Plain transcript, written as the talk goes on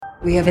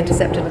We have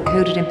intercepted a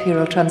coded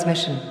Imperial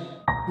transmission.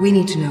 We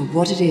need to know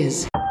what it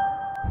is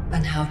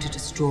and how to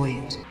destroy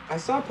it. I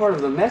saw part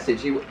of the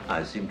message.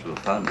 I seem to have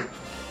found it.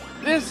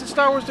 This is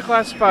Star Wars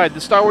Declassified,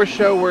 the Star Wars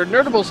show where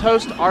Nerdables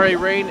host R.A.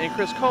 Rain and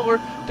Chris Kohler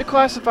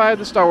declassify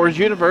the Star Wars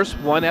universe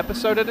one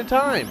episode at a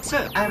time.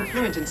 Sir, I am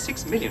fluent in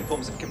 6 million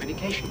forms of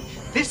communication.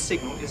 This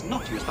signal is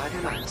not used by the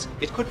Alliance.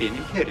 It could be an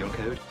Imperial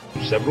code.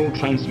 Several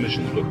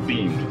transmissions were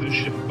beamed to the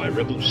ship by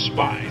rebel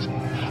spies.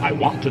 I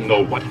want to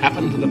know what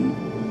happened to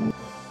them.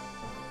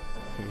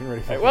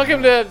 Right,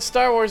 welcome to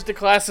Star Wars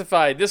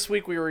Declassified. This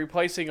week we are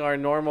replacing our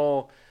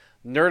normal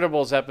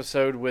Nerdables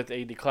episode with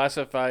a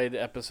declassified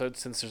episode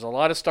since there's a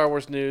lot of Star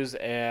Wars news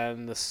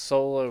and the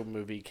Solo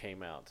movie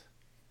came out.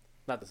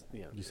 Not the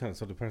You sound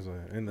so defensive.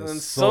 And the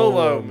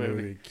Solo Solo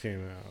movie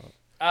came out.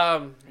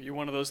 Are you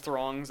one of those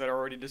throngs that are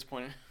already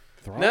disappointed?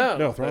 Thrawn?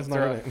 No, Thrawn's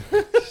not that's in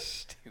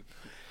it.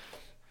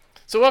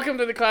 So welcome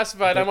to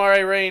Declassified. I'm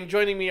R.A. Rain.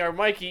 Joining me are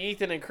Mikey,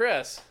 Ethan, and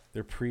Chris.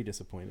 They're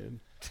pre-disappointed.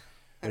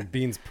 Like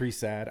Bean's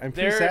pre-sad. I'm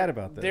pre-sad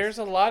about this. There's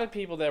a lot of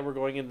people that were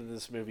going into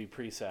this movie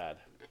pre-sad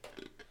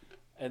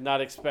and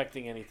not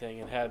expecting anything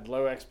and had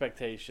low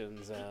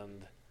expectations,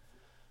 and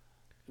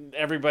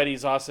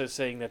everybody's also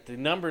saying that the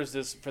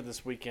numbers for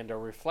this weekend are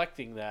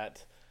reflecting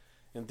that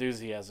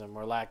enthusiasm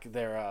or lack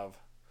thereof.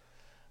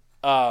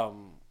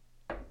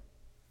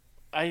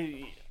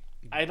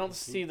 I don't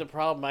see the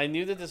problem. I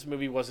knew that this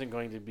movie wasn't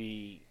going to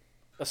be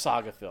a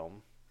saga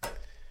film.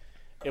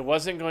 It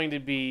wasn't going to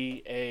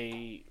be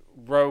a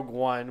Rogue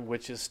One,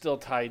 which is still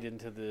tied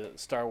into the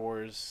Star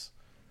Wars.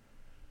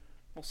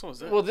 Well, so is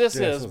this. Well, this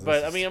Yeah, is, so this but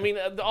is- I mean,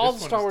 all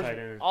This the Star one is Wars, tied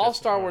in all just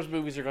Star fine. Wars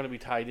movies are going to be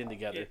tied in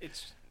together.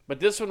 It's But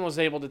this one was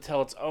able to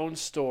tell its own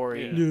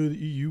story. Yeah. No, the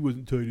EU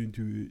wasn't tied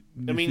into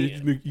it. I mean,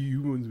 Just make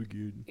EU ones look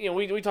good. You know,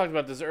 we talked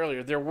about this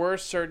earlier. There were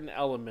certain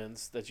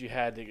elements that you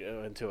had to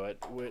go into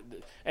it,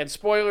 and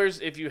spoilers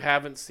if you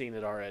haven't seen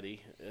it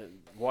already.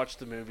 Watch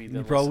the movie. Then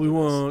You probably listen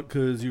to this. won't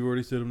because you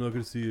already said I'm not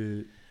going to see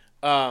it.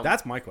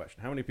 That's my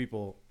question. How many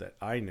people that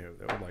I knew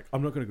that were like,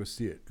 I'm not going to go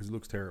see it because it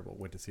looks terrible,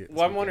 went to see it this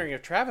Well, I'm weekend? wondering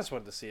if Travis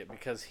went to see it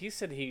because he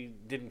said he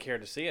didn't care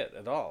to see it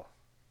at all.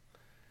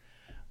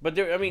 But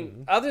there, I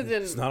mean, other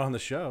than It's not on the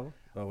show.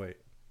 Oh, wait.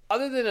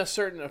 other than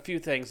a few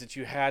things that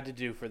you had to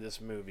do for this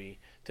movie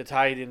to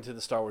tie it into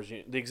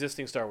the the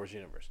existing Star Wars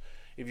universe.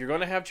 If you're going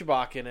to have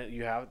Chewbacca in it,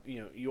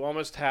 you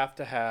almost have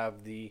to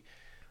have the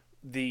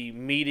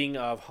meeting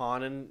of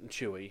Han and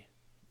Chewie.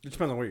 It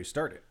depends on where you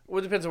start it. Well,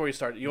 it depends on where you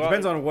start. It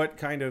depends on what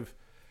kind of.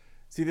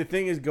 See, the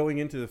thing is, going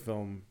into the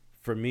film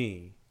for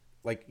me,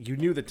 like you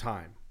knew the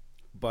time,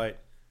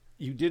 but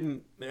you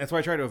didn't. That's why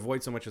I tried to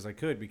avoid so much as I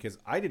could because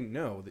I didn't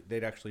know that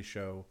they'd actually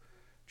show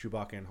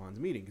Chewbacca and Han's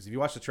meeting. Because if you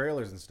watch the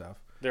trailers and stuff,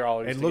 They're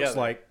always it looks together.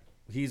 like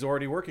he's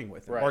already working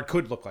with him, Right. or it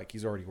could look like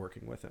he's already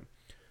working with him.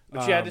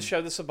 But you had to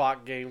show the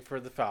Sabacc game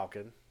for the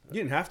Falcon. You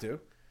didn't have to.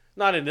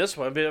 Not in this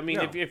one, but I mean,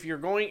 No. if you're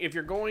going,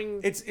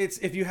 It's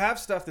if you have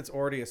stuff that's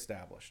already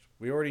established.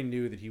 We already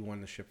knew that he won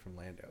the ship from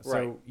Lando, so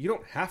Right. you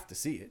don't have to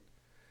see it.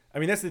 I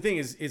mean, that's the thing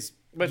is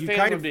But you fans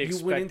kind would of be you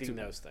went expecting into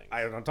those things.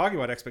 I'm not talking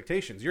about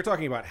expectations. You're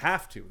talking about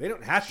have to. They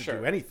don't have to Sure.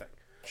 do anything.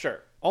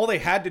 sure, All they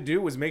had to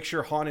do was make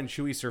sure Han and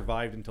Chewie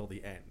survived until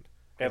the end.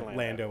 And Or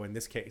Lando. in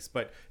this case.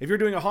 But if you're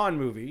doing a Han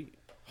movie,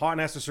 Han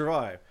has to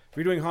survive. If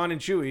you're doing Han and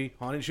Chewie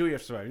have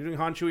to survive. If you're doing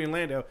Han, Chewie,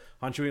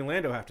 and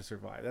Lando have to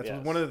survive. That's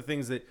Yes. one of the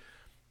things that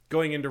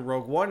going into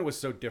Rogue One was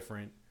so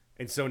different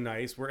and so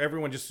nice, where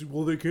everyone just,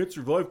 well, they can't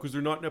survive because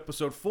they're not in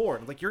Episode 4.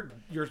 And like, you're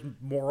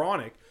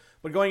moronic.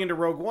 But going into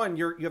Rogue One,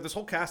 you have this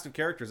whole cast of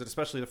characters that,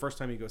 especially the first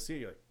time you go see it,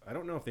 you're like, I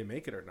don't know if they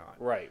make it or not.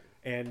 right,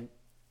 And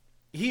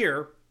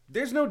here,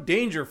 there's no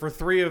danger for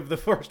 3 of the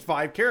first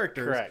 5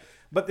 characters. Correct.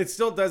 But it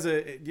still does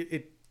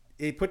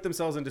it put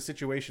themselves into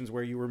situations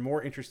where you were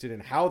more interested in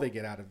how they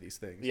get out of these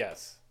things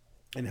yes,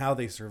 and how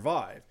they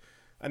survive.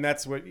 And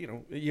that's what,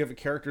 you have a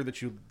character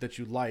that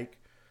you like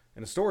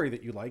and a story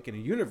that you like and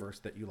a universe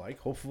that you like.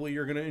 Hopefully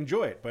you're going to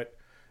enjoy it. But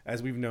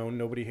as we've known,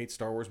 nobody hates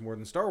Star Wars more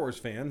than Star Wars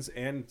fans,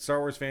 and Star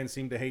Wars fans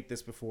seem to hate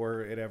this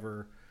before it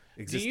ever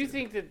existed. Do you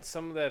think that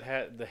some of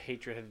that the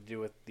hatred had to do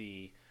with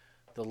the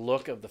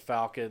look of the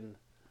Falcon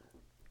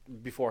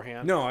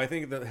beforehand? No, I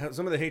think that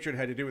some of the hatred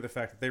had to do with the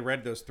fact that they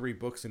read those 3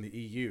 books in the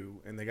EU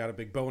and they got a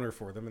big boner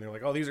for them, and they're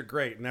like, "Oh, these are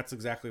great, and that's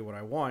exactly what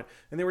I want."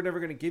 And they were never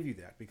going to give you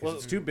that because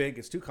it's too big,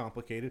 it's too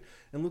complicated,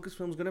 and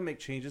Lucasfilm's going to make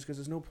changes because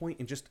there's no point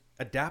in just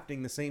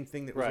adapting the same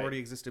thing that was Right. already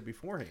existed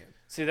beforehand.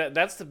 See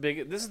this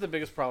is the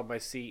biggest problem I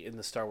see in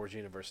the Star Wars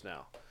universe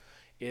now,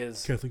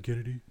 is Kathleen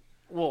Kennedy.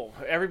 well,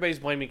 everybody's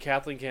blaming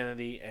Kathleen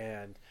Kennedy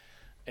and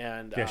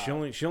Yeah,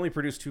 she only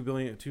produced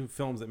 2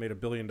 films that made $1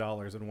 billion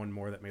and one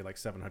more that made like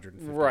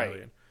 750 right.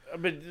 million.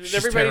 But She's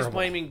everybody's terrible.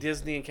 blaming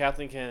Disney and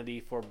Kathleen Kennedy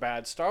for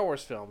bad Star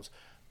Wars films.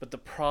 But the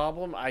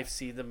problem I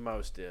see the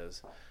most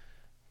is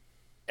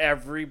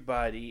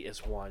everybody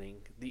is wanting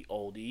the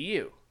old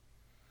EU.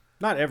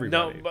 Not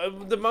everybody. No,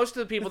 but most of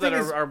the people The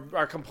that thing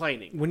are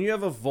complaining. When you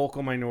have a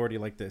vocal minority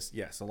like this,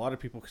 yes, a lot of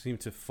people seem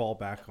to fall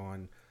back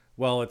on,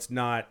 well, it's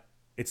not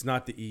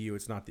the EU,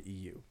 it's not the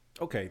EU.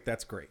 Okay,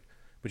 that's great.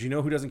 But you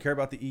know who doesn't care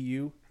about the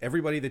EU?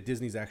 Everybody that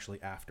Disney's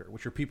actually after,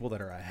 which are people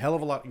that are a hell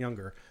of a lot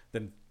younger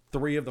than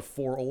 3 of the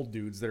 4 old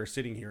dudes that are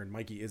sitting here, and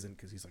Mikey isn't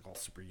because he's like all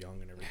super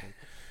young and everything.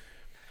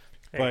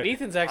 But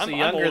Ethan's actually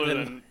I'm younger older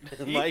than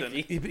than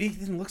Mikey. but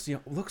Ethan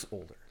looks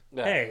older.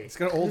 Yeah. Hey, He's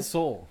got an old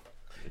soul.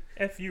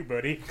 F you,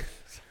 buddy.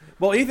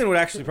 Well, Ethan would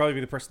actually probably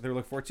be the person they would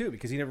look for too,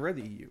 because he never read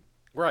the EU.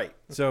 Right.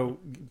 So,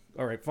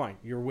 all right, fine.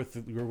 You're with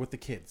the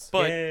kids.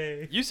 But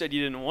Yay. you said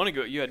you didn't want to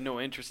go. You had no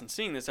interest in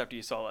seeing this after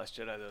you saw Last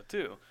Jedi, though,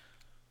 too.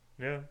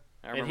 Yeah.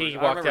 And he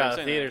walked out of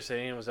the theater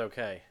saying it was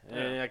okay.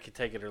 And Yeah. I could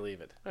take it or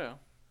leave it. Yeah.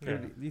 Yeah.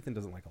 Ethan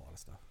doesn't like a lot of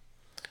stuff.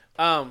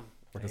 I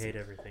hate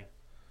everything.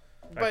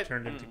 I But-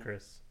 turned into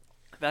Chris.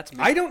 That's me.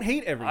 I don't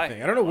hate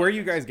everything. I don't know where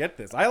you guys get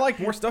this. I like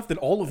more stuff than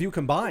all of you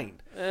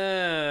combined.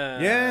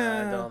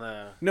 Yeah. I don't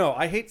know. No,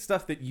 I hate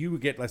stuff that you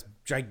get less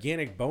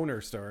gigantic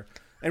boner star.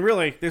 And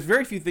really, there's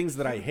very few things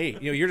that I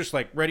hate. You know, you're just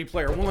like Ready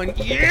Player One,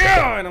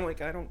 yeah, and I'm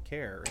like, I don't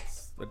care.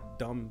 It's a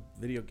dumb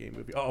video game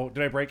movie. Oh,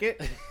 did I break it?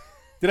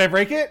 Did I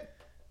break it?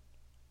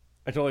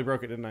 I totally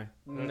broke it, didn't I?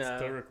 That's No.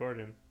 still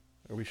recording.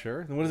 Are we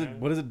sure? Then what is it?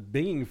 What is it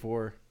binging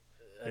for?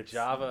 A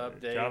Java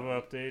update.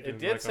 Java update. It and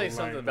did like say a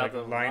something line, about like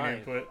the line line.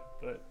 input,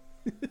 but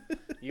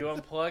You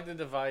unplugged the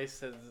device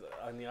that's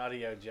on the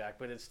audio jack,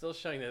 but it's still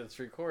showing that it's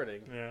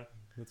recording. yeah.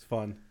 It's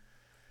fun.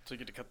 So you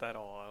get to cut that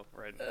all out,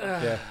 right?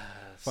 Yeah,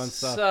 fun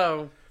stuff.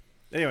 So,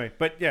 Anyway,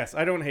 but yes,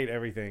 I don't hate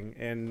everything,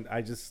 and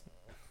I just,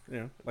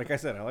 like I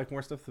said, I like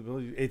more stuff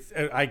than it's.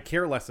 I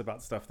care less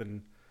about stuff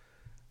than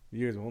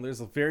you guys. Well, there's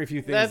very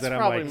few things that's that I'm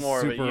probably like more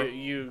super. of it.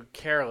 You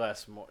care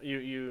less more.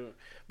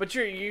 But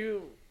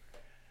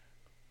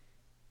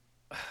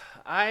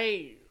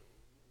I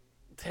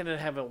tend to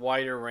have a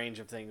wider range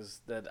of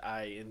things that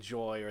I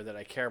enjoy or that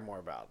I care more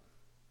about.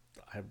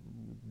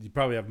 You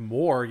probably have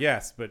more,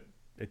 yes, but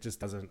it just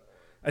doesn't.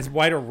 As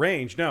wide a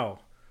range, no.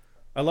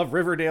 I love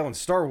Riverdale and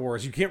Star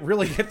Wars. You can't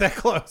really get that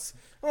close.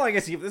 Well, I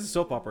guess this is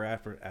soap opera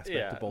aspect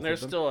Yeah, to both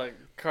there's of them. still a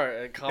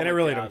comic. And I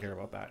really don't out. care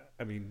about that.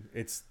 I mean,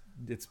 it's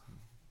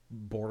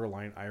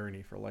borderline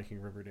irony for liking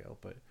Riverdale,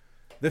 but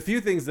the few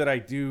things that I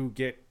do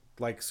get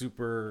like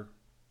super,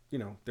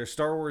 there's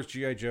Star Wars,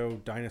 G.I. Joe,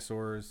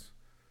 dinosaurs,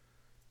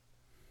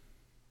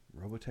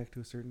 Robotech to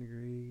a certain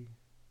degree.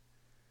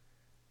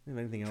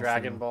 Anything else?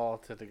 Dragon Ball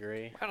to a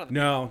degree.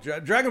 No,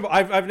 Dragon Ball.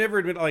 I've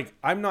never been like,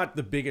 I'm not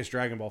the biggest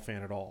Dragon Ball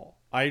fan at all.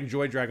 I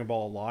enjoy Dragon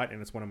Ball a lot,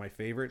 and it's one of my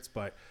favorites.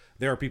 But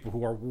there are people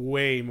who are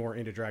way more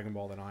into Dragon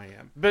Ball than I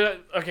am.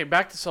 But okay,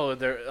 back to Solo.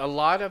 There a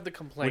lot of the When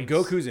complaints.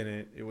 Goku's in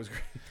it, it was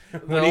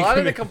great. A lot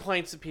of the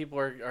complaints that people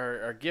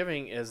are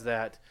giving is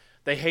that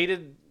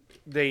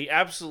they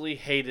absolutely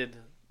hated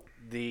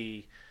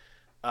the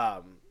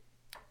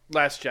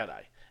Last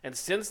Jedi. And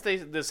since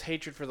this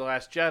hatred for The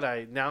Last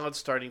Jedi, now it's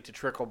starting to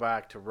trickle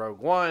back to Rogue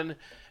One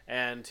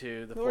and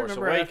to The Force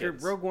Awakens. After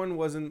Rogue One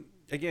wasn't,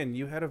 again,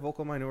 you had a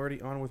vocal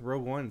minority on with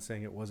Rogue One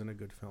saying it wasn't a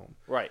good film.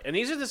 Right. And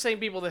these are the same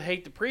people that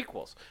hate the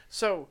prequels.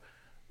 So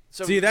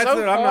See, that's so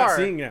what I'm not far-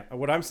 seeing now.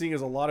 What I'm seeing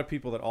is a lot of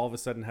people that all of a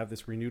sudden have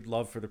this renewed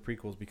love for the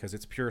prequels because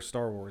it's pure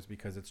Star Wars,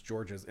 because it's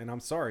George's. And I'm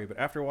sorry, but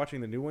after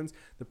watching the new ones,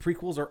 the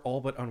prequels are all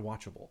but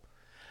unwatchable.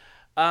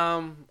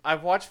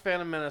 I've watched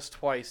Phantom Menace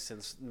twice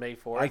since May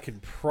 4th. I could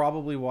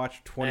probably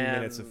watch 20 And-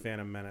 minutes of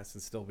Phantom Menace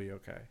and still be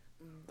okay.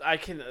 I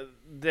can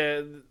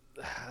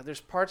there's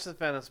parts of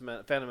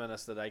the Phantom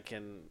Menace that I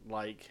can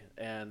like,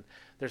 and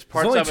there's There's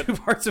parts only of it. two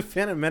parts of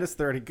Phantom Menace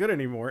that aren't good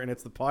anymore, and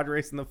it's the pod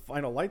race and the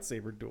final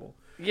lightsaber duel.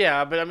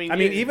 Yeah, but I mean,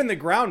 Even the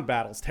ground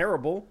battle's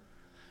terrible.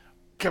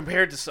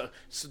 compared to so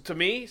to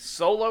me,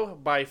 Solo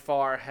by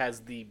far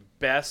has the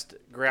best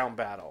ground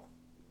battle.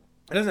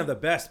 It doesn't have the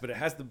best, but it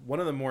has one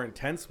of the more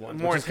intense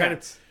ones. More which is kind of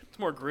intense. It's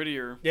more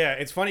grittier. Yeah,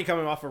 it's funny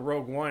coming off of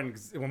Rogue One,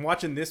 'cause when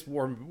watching this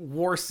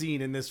war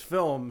scene in this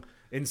film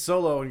in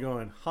Solo and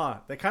going,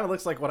 that kind of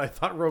looks like what I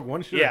thought Rogue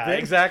One should have Yeah, been.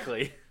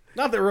 exactly.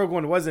 Not that Rogue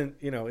One wasn't,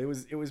 it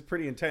was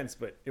pretty intense,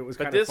 but it was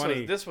But kind of this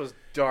funny. this was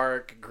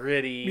dark,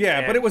 gritty. Yeah,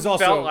 and but it was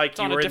also- felt like It's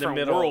you on a were in the different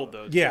middle. world,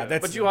 though. Yeah, too.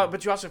 that's-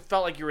 But you also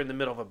felt like you were in the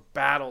middle of a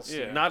battle scene,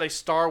 Yeah. not a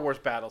Star Wars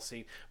battle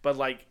scene, but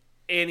like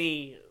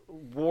any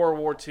World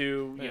War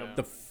II. Yeah.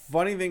 The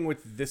funny thing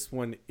with this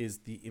one is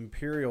the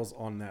Imperials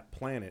on that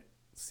planet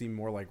seem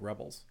more like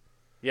rebels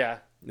Yeah.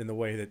 in the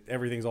way that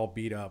everything's all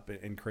beat up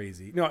and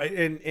crazy. No,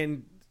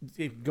 and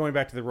going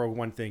back to the Rogue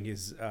One thing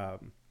is, I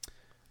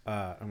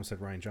almost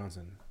said Ryan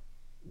Johnson.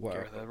 Well,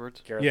 Gareth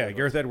Edwards.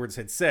 Gareth Edwards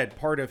had said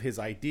part of his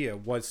idea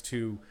was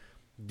to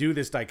do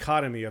this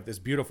dichotomy of this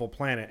beautiful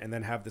planet and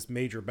then have this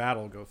major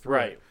battle go through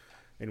Right. it,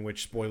 in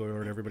which, spoiler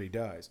alert, everybody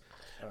dies.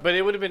 But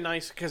it would have been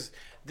nice because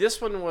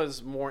this one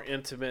was more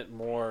intimate,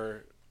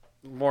 more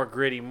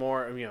gritty,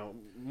 more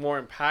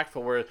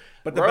impactful. Where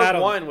But the Rogue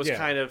battle- One was yeah.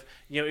 kind of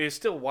it was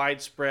still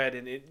widespread,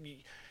 and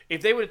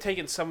if they would have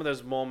taken some of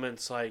those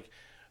moments like.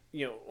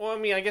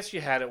 I guess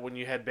you had it when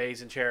you had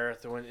Baze and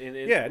Cherith, when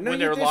when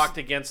they were locked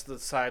against the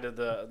side of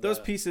the Those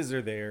pieces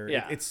are there.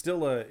 Yeah. It's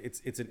still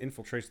it's an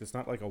infiltration. It's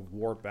not like a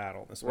war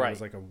battle. This one Right. was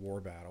like a war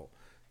battle.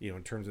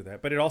 in terms of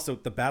that. But it also,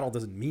 the battle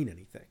doesn't mean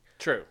anything.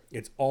 True.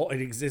 It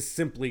exists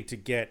simply to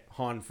get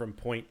Han from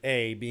point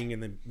A, being in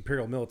the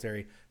Imperial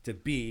military, to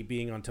B,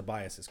 being on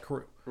Tobias's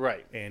crew.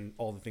 Right. And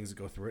all the things that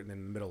go through it, and then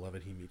in the middle of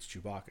it, he meets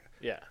Chewbacca.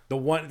 Yeah. The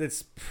one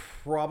that's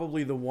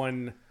probably the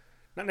one,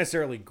 not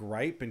necessarily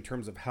gripe in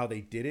terms of how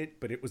they did it,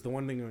 but it was the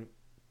one thing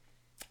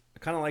I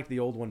kind of like the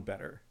old one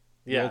better.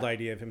 The old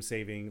idea of him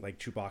saving like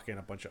Chewbacca and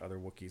a bunch of other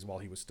Wookiees while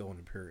he was still an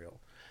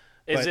Imperial.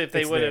 Is But if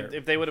they it's would there. have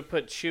if they would have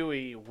put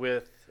Chewie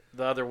with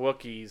the other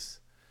Wookiees.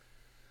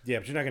 Yeah,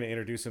 but you're not going to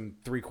introduce him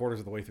 3/4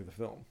 of the way through the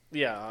film.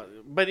 Yeah,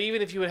 but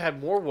even if you would have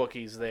more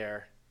Wookiees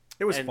there,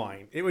 It was And-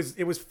 fine. It was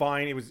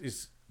fine. It was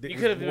you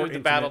could have moved the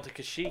battle to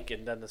Kashyyyk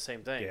and done the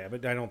same thing. Yeah,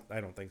 but I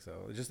don't think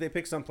so. It's just they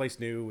picked someplace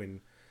new,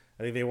 and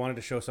I think they wanted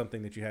to show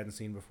something that you hadn't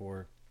seen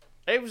before.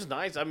 It was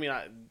nice. I mean,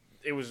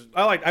 it was.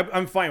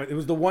 I'm fine with it. It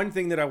was the one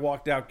thing that I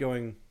walked out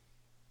going,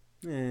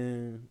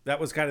 that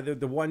was kind of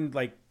the one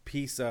like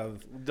piece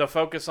of The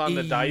focus on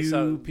the dice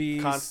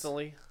piece.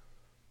 constantly,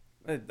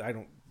 I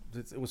don't.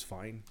 It was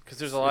fine because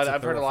there's a lot.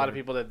 I've heard a lot of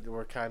thoroughfare. people that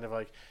were kind of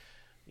like,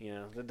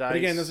 the dice. But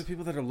again, those are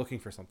people that are looking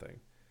for something.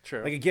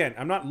 True. Like again,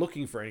 I'm not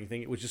looking for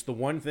anything. It was just the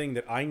one thing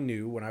that I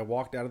knew when I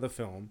walked out of the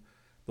film.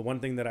 The one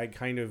thing that I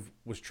kind of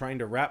was trying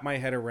to wrap my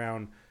head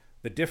around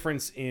the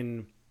difference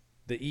in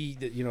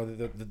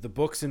the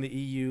books in the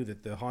EU,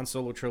 that the Han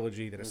Solo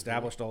trilogy that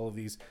established all of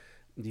these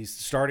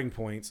starting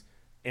points,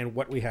 and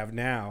what we have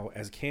now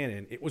as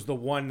canon. It was the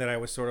one that I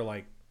was sort of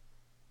like,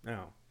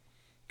 oh,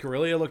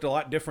 Corellia looked a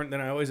lot different than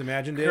I always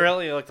imagined it.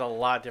 Corellia looked a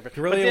lot different.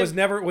 But Corellia then-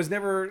 was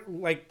never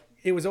like,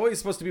 it was always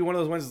supposed to be one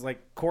of those ones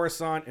like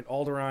Coruscant and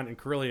Alderaan and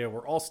Corellia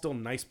were all still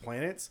nice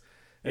planets,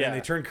 and then Yeah.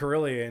 they turned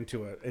Corellia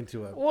into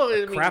a Well,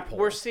 I mean, crap hole.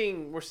 we're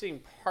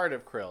seeing part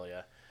of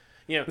Corellia.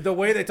 But the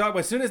way they talk about,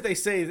 as soon as they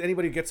say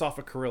anybody gets off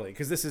of Corellia,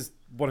 because this is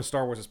one of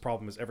Star Wars'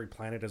 problem is every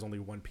planet has only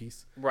one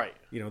piece. Right.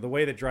 The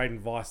way that Dryden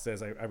Voss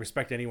says, I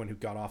respect anyone who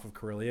got off of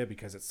Corellia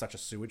because it's such a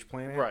sewage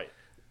planet. Right.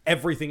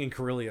 Everything in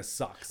Corellia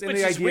sucks. And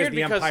Which the is idea weird is the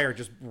because- Empire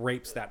just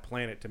rapes that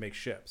planet to make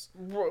ships.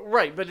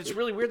 Right, but it's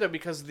really weird though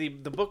because the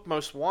book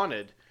Most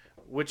Wanted,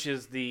 which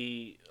is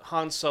the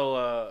Han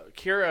Solo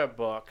Kira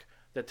book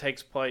that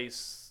takes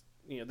place,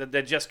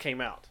 that just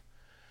came out.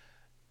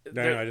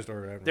 No, I just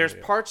ordered it. I have no There's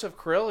idea. parts of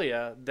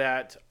Corellia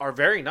that are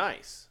very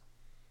nice.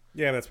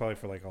 Yeah, that's probably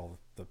for like all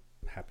the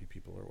happy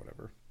people or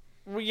whatever.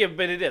 Well, yeah,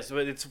 but it is.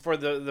 But it's for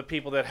the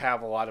people that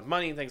have a lot of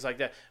money and things like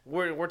that.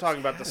 We're talking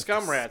about the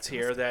scum rats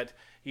here that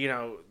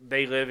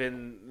they live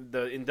in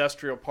the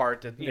industrial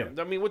part. That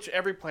I mean, which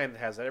every planet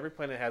has that. Every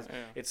planet has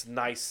its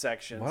nice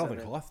sections. Well, I don't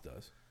and think Hoth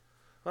does.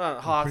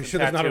 Hoth Pretty and sure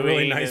there's not a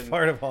really Tatooine nice and-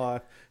 part of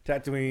Hoth.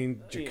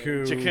 Tatooine,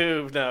 Jakku.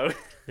 Jakku, no.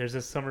 There's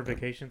a summer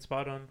vacation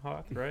spot on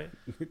Hoth, right?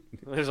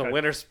 There's a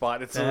winter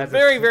spot. It's That a has a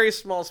very, s- very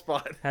small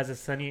spot. Has a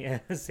sunny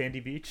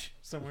sandy beach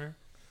somewhere.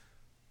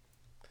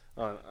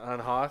 On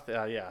Hoth,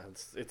 yeah,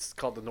 it's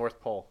called the North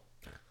Pole.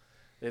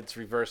 It's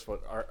reversed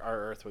what our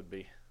Earth would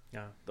be.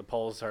 Yeah. The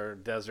poles are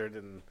desert,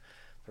 and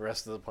the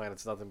rest of the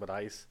planet's nothing but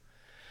ice.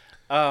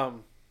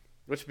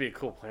 Which would be a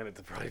cool planet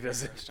to probably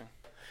visit.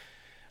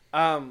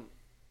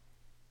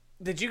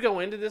 Did you go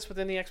into this with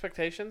any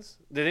expectations?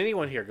 Did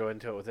anyone here go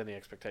into it with any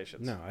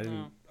expectations? No, I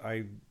didn't.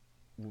 I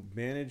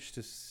managed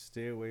to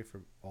stay away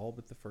from all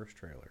but the first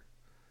trailer.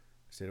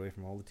 Stayed away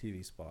from all the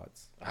TV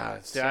spots.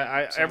 See,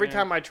 I every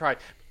time I tried,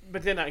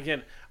 but then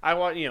again,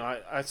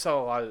 I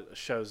saw a lot of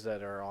shows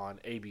that are on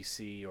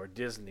ABC or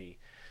Disney,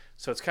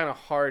 so it's kind of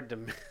hard to.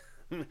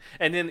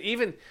 And then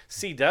even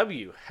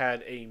CW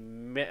had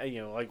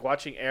like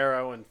watching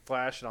Arrow and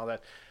Flash and all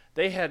that.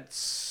 They had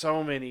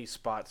so many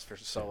spots for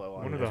Solo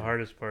on One of there. the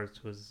hardest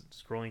parts was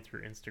scrolling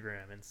through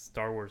Instagram and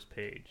Star Wars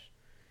page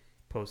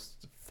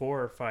posts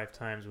 4 or 5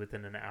 times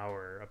within an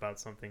hour about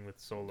something with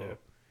Solo. Yeah.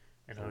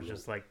 And I was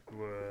just like,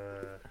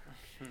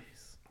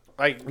 jeez.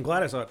 Like I'm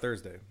glad I saw it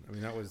Thursday. I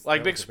mean, that was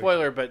big was a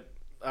spoiler, but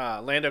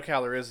Lando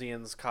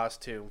Calrissian's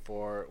costume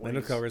for when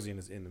Lando he's- Calrissian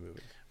is in the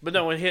movie. But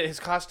no, when his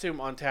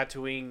costume on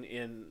Tatooine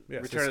in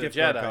Yes, Return of the the Skiff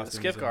Guard Jedi, the costumes,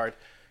 Skiff yeah. Guard,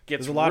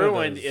 gets There's a lot of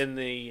ruined those. in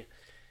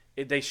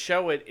they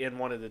show it in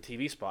one of the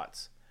TV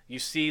spots. You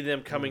see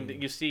them coming.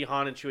 Mm. You see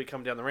Han and Chewie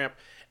come down the ramp,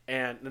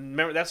 and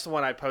remember that's the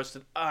one I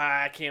posted.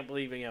 I can't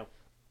believe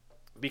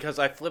because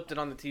I flipped it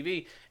on the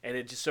TV, and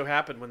it just so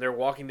happened when they're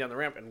walking down the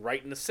ramp, and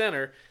right in the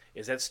center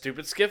is that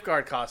stupid Skiff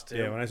Guard costume.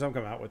 Yeah, when I saw him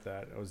come out with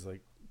that, I was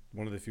like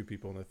one of the few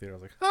people in the theater. I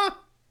was like, "Huh,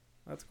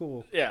 that's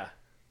cool." Yeah.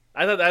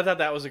 I thought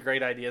that was a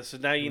great idea. So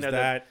now you It know was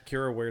that.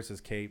 Kira wears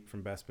his cape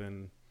from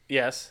Bespin.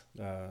 Yes.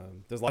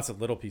 There's lots of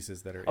little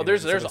pieces that are. Oh, in it,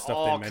 there's some of the stuff they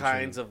all mentioned.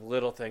 kinds of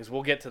little things.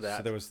 We'll get to that.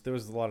 So there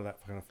was a lot of that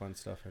kind of fun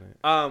stuff in it.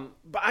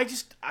 But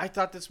I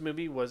thought this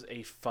movie was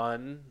a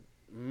fun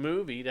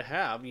movie to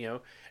have,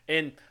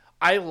 and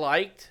I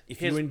liked If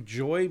his. you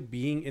enjoy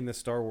being in the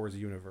Star Wars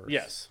universe,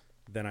 Yes.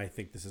 then I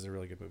think this is a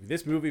really good movie.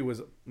 This movie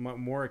was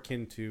more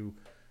akin to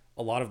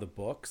a lot of the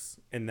books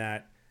in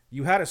that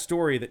you had a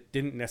story that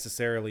didn't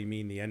necessarily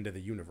mean the end of the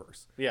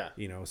universe. Yeah.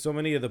 So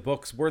many of the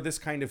books were this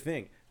kind of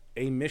thing.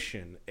 A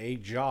mission, a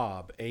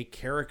job, a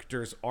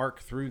character's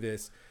arc through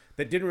this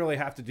that didn't really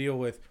have to deal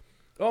with,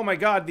 oh my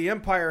God, the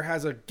Empire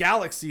has a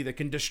galaxy that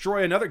can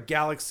destroy another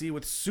galaxy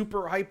with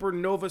super hyper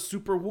nova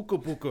super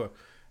wooka wooka,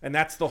 and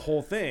that's the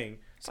whole thing.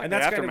 It's like and the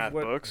that's Aftermath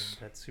what, books.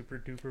 That super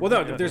duper. Well,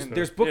 no, book.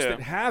 there's books Yeah. that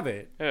have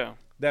it Yeah.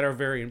 that are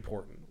very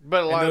important.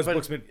 But a lot and of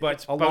those books, but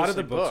it's a lot of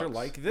the mostly books are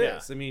like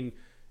this. Yeah. I mean,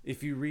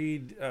 if you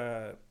read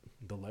the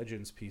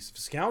Legends piece of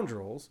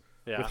Scoundrels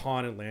Yeah. with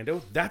Han and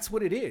Lando, that's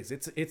what it is.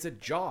 It's a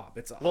job.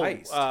 It's a Well,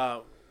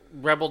 heist.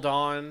 Rebel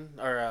Dawn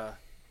or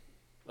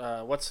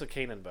what's the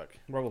Kanan book?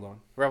 Rebel Dawn.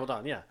 Rebel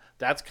Dawn. Yeah,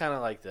 that's kind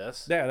of like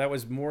this. Yeah, that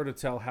was more to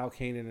tell how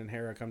Kanan and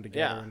Hera come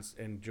together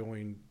Yeah. and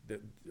join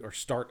or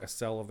start a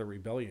cell of the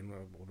rebellion.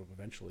 What will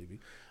eventually be.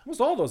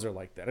 Almost all those are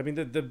like that. I mean,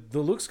 the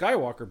Luke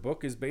Skywalker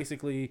book is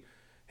basically,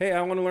 hey,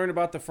 I want to learn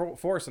about the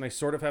Force, and I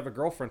sort of have a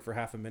girlfriend for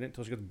half a minute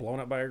until she gets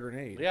blown up by a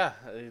grenade. Yeah,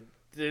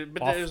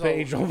 but Off there's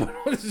page.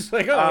 It's just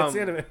like, oh, that's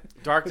the end of it.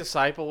 Dark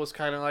Disciple was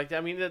kind of like that.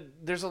 I mean,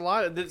 there's a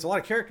lot of It's a lot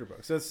of character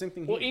books. So it's the same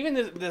thing here. well, even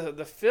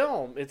the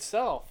film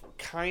itself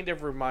kind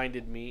of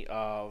reminded me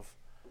of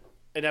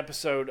an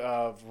episode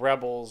of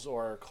Rebels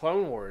or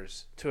Clone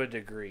Wars to a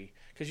degree,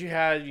 because you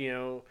had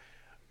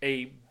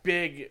a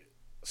big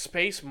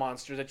space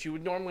monster that you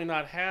would normally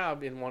not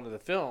have in one of the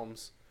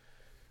films.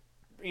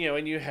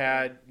 And you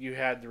had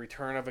the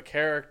return of a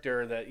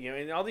character that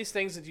and all these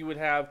things that you would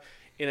have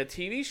in a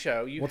TV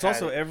show. You It's had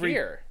also it every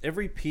here.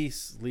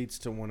 piece leads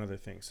to one other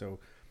thing. So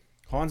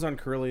Han's on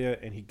Corellia,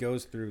 and he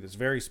goes through this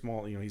very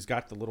small. He's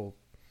got the little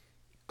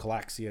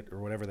Calaxiate or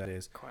whatever that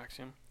is.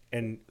 Coaxium.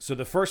 And so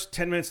the first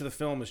 10 minutes of the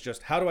film is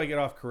just, how do I get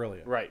off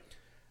Corellia? Right.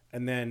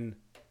 And then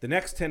the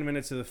next 10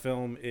 minutes of the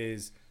film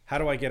is, how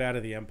do I get out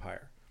of the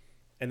Empire?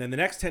 And then the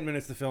next 10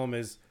 minutes of the film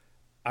is,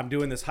 I'm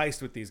doing this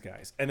heist with these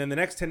guys. And then the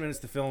next 10 minutes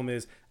of the film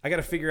is, I got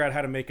to figure out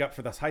how to make up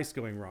for this heist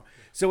going wrong.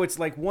 So it's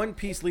like one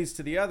piece leads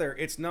to the other.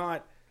 It's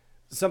not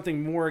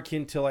something more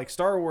akin to like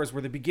Star Wars,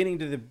 where the beginning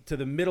to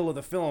the middle of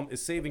the film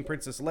is saving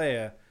Princess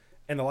Leia,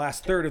 and the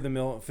last third of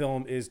the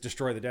film is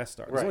destroy the Death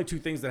Star. There's Right. only two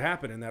things that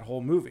happen in that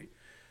whole movie.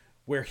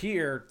 Where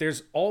here,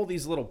 there's all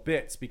these little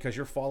bits because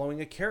you're following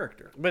a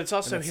character. But it's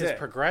also And that's his it.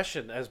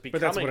 progression as But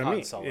becoming that's what I Han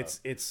mean. Solo.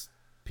 It's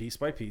piece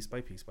by piece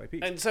by piece by piece.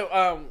 And so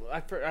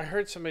I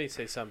heard somebody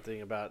say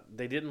something about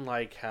they didn't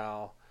like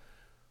how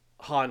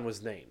Han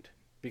was named,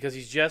 because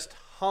he's just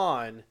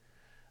Han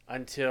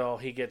until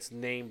he gets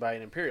named by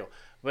an Imperial.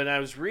 But I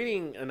was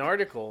reading an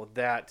article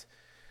that's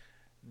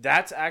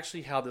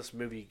actually how this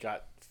movie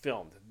got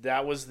filmed.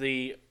 That was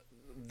the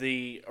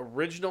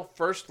original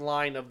first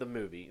line of the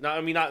movie. Now,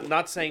 I mean,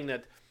 not saying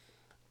that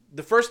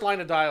the first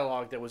line of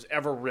dialogue that was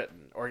ever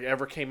written or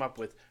ever came up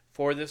with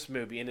for this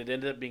movie, and it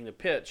ended up being the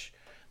pitch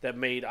that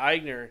made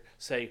Eigner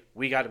say,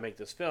 we got to make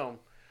this film,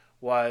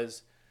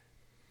 was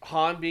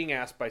Han being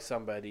asked by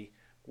somebody,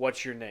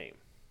 what's your name?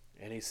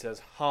 And he says,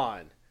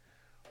 Han.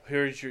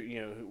 Who's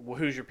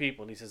your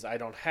people? And he says, I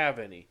don't have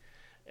any.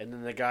 And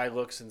then the guy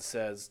looks and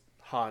says,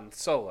 Han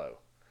Solo.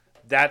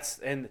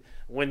 And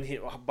when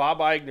Bob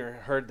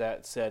Iger heard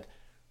that, said,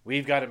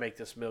 we've got to make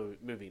this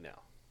movie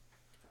now.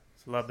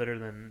 It's a lot better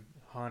than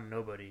Han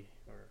Nobody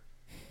or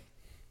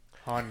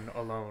Han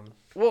Alone.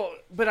 Well,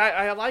 but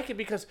I like it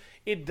because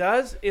it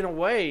does, in a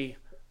way,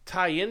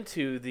 tie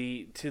into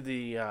the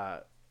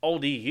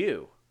old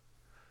EU,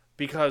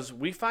 because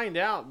we find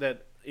out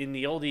that in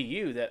the old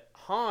EU that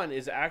Han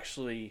is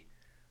actually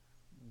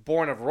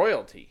born of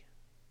royalty,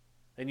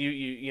 and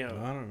you know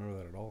I don't remember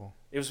that at all.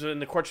 it was in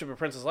the courtship of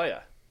Princess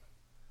Leia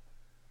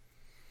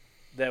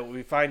that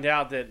we find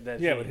out that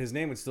Yeah, but his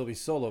name would still be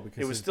Solo because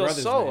It was his still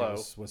brother's Solo.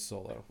 name was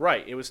Solo.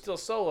 right, it was still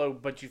Solo,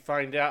 but you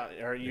find out,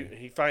 or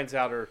he finds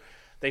out, or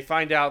they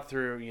find out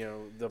through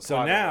the So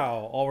plot of it. now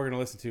all we're gonna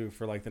listen to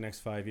for like the next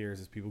 5 years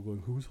is people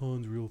going, "Who's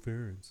Han's real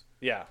parents?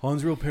 yeah.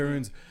 Han's real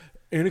parents.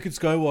 Anakin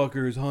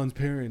Skywalker is Han's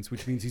parents,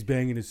 which means he's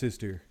banging his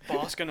sister."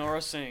 Bossk and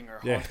Aurra Singh are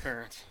Yeah. Han's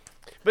parents.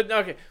 But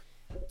okay,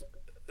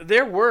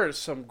 there were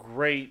some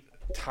great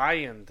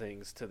tie-in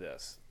things to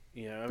this.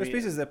 There's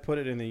pieces that put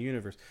it in the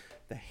universe.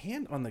 The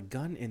hand on the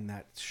gun in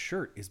that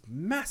shirt is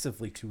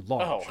massively too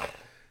large. Oh.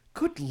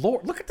 Good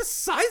lord! Look at the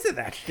size of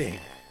that thing.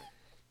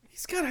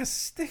 He's got a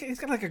stick. He's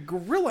got like a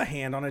gorilla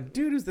hand on a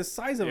dude who's the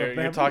size of a You're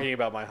bamboo. talking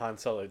about my Han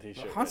Solo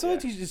T-shirt. Han Solo yeah.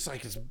 t-shirt is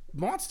like is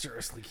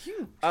monstrously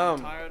huge. I'm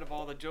tired of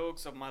all the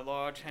jokes of my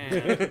large hand.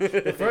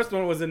 The first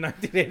one was in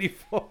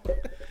 1984.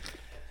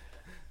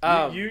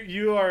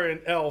 You are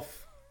an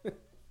elf.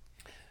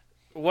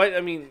 What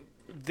I mean,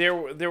 there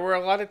were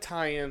a lot of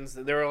tie-ins.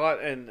 There were a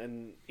lot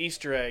and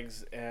Easter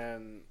eggs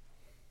and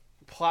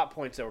plot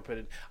points that were put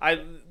in. I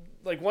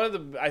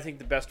think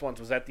the best ones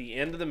was at the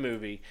end of the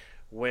movie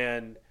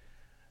when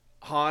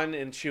Han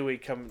and Chewie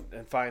come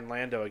and find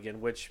Lando again,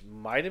 which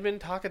might have been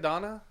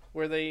Takodana,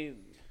 where they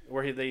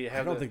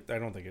have. I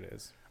don't think it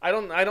is. I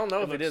don't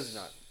know if it looks is or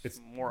not. It's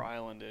more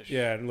islandish.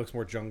 Yeah, it looks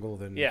more jungle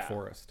than Yeah.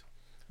 forest.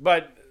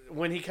 But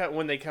when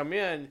they come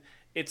in,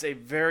 it's a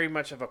very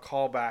much of a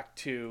callback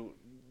to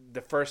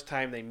the first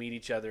time they meet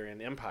each other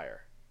in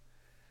Empire.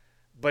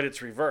 But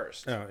it's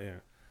reversed. Oh yeah.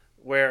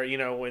 Where,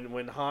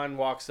 when Han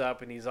walks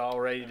up and he's all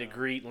ready to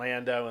greet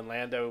Lando, and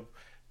Lando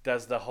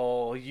does the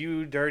whole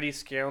 "you dirty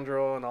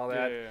scoundrel" and all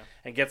that, Yeah.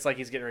 and gets like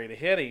he's getting ready to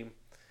hit him.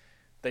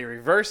 They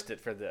reversed it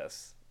for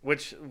this,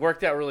 which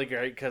worked out really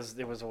great because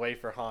it was a way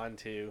for Han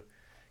to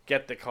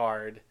get the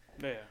card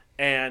Yeah.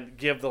 and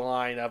give the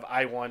line of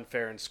 "I won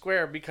fair and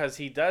square," because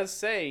he does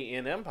say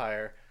in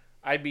Empire,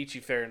 "I beat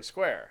you fair and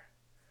square."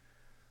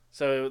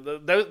 So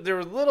there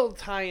were little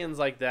tie-ins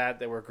like that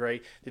were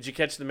great. Did you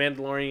catch the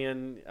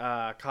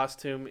Mandalorian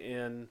costume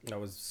in? That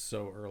was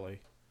so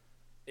early.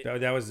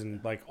 That was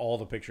in like all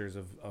the pictures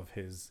of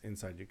his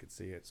inside. You could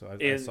see it. So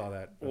I saw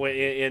that.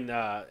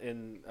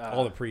 In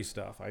All the pre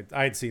stuff.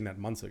 I had seen that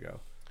months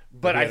ago.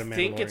 but he I had a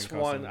think Mandalorian it's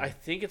one. costume. I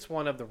think it's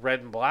one of the red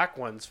and black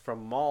ones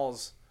from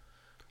Maul's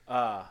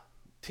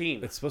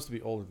team. It's supposed to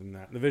be older than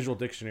that. The visual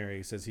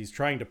dictionary says he's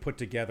trying to put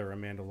together a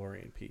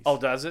Mandalorian piece. Oh,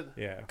 does it?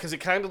 Yeah. Because it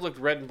kind of looked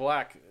red and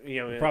black.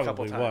 You know, It a couple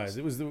probably times. was.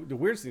 It was the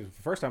weirdest thing.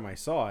 The first time I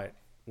saw it,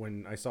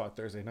 when I saw it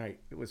Thursday night,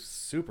 it was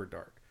super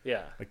dark.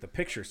 Yeah. Like the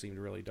picture seemed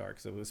really dark.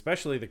 So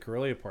especially the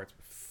Corellia parts,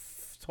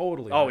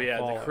 totally. Oh yeah,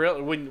 fall the out.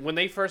 Krill, when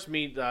they first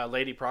meet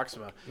Lady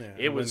Proxima, Yeah,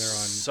 it and when was they're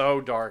on-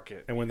 so dark.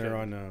 And when they're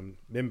on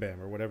Bim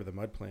Bam or whatever the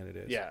mud planet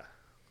is. yeah.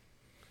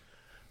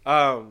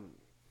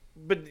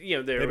 But you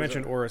know They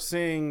mentioned Aura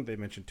Singh. They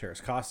mentioned Terrace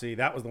Kasi.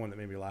 That was the one that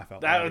made me laugh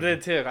out loud. that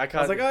did too. I I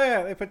was like, oh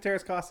yeah, they put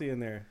Terrace Kasi in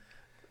there.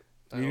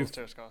 That was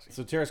Terrascasi.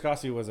 So Terrace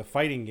Kasi was a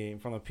fighting game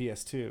from the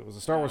PS2. It was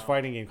a Star Wars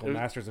fighting game called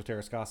Masters of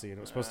Terrace Kasi, and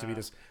it was supposed to be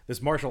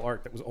this martial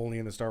art that was only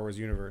in the Star Wars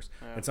universe.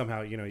 And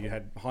somehow, you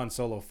had Han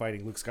Solo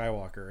fighting Luke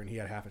Skywalker, and he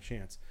had half a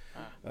chance.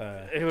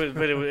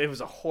 it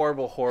was a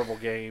horrible, horrible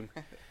game.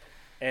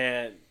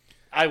 And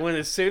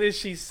as soon as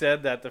she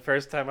said that the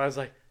first time, I was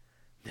like,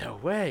 no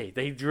way.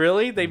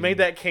 They made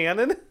that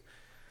canon?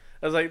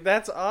 I was like,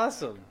 that's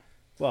awesome.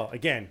 Well,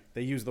 again,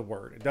 they use the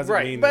word. It doesn't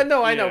Right. mean. But that,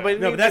 no, I know. But,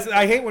 no, but that's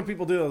I hate when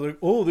people do that. Like,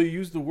 oh, they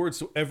use the word,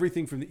 so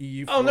everything from the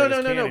EU. Oh, no, is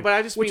no, no, canon. but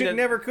I just which mean it that-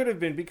 never could have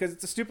been because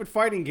it's a stupid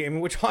fighting game in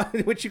which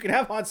you can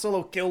have Han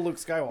Solo kill Luke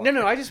Skywalker.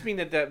 No, I just mean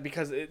that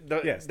because Yes,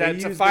 they that's a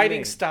use the fighting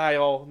name.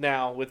 style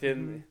now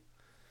within.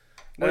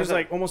 There's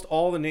like almost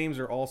all the names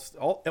are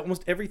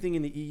almost everything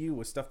in the EU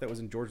was stuff that was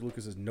in George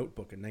Lucas's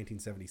notebook in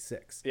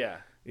 1976. Yeah.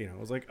 It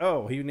was like,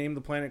 oh, he named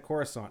the planet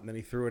Coruscant, and then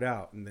he threw it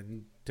out, and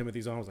then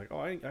Timothy Zahn was like, oh,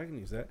 I can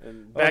use that.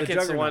 And Oh,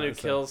 Beckett's the one who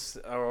Juggernaut,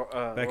 so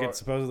kills. Beckett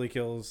supposedly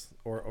kills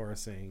Aura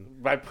Singh.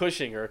 by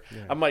pushing her.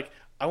 Yeah. I'm like,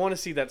 I want to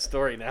see that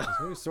story now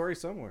There's a story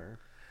somewhere.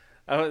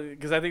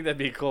 because I think that'd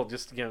be cool.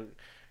 Just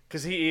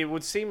because it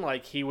would seem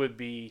like he would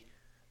be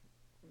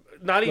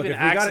not even if we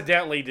got it-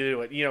 accidentally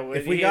do it.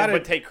 if we he got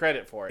would it- take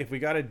credit for it. If we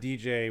got a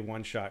DJ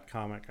one-shot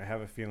comic, I have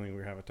a feeling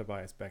we have a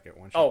Tobias Beckett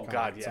one-shot Oh, comic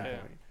God, at some yeah.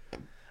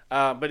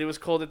 point. But it was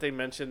cool that they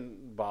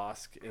mentioned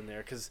Bosk in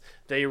there because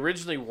they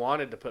originally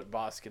wanted to put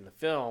Bosk in the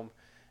film,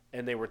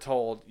 and they were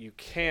told you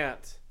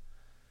can't.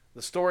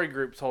 The story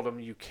group told them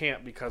you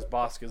can't because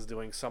Bosk is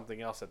doing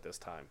something else at this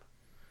time.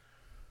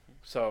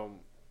 So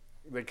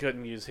they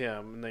couldn't use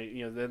him, and they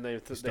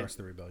He starts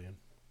the rebellion.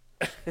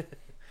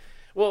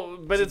 well,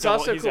 but He's it's a double-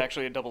 also he's cool.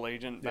 actually a double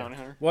agent bounty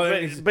hunter. Well,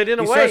 But in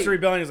a he way- starts the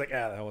rebellion. He's like,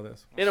 the hell with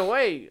this. In a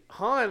way,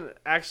 Han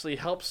actually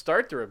helped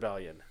start the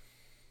rebellion.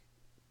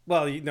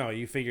 Well,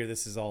 you figure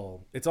this is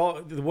all. It's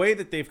all the way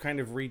that they've kind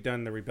of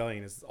redone the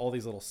rebellion is all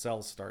these little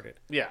cells started,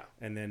 Yeah,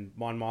 and then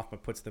Mon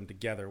Mothma puts them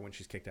together when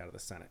she's kicked out of the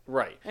Senate.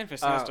 right. And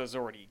Fascinasta's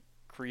already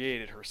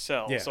created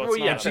herself. Yeah, So it's Well,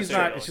 not yeah, she's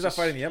necessarily- not. it's She's not just-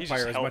 fighting the he's just Empire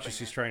as much helping as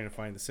she's her. trying to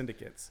find the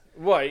syndicates.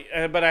 Right,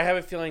 but I have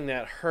a feeling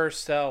that her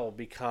cell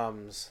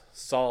becomes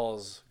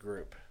Saul's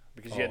group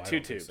because you Oh, had I two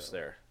don't think tubes so.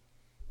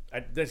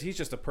 there. He's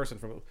just a person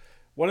from.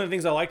 One of the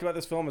things I liked about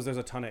this film is there's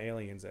a ton of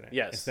aliens in it.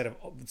 Yes. Instead of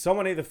so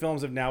many of the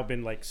films have now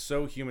been like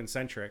so human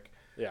centric.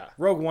 Yeah.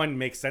 Rogue One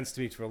makes sense to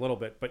me for a little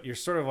bit, but you're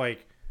sort of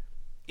like,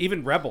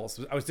 even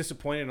Rebels. I was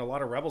disappointed in a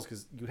lot of Rebels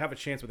because you have a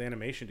chance with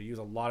animation to use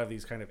a lot of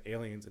these kind of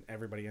aliens, and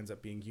everybody ends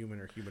up being human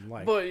or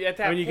human-like. But at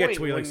that you point, get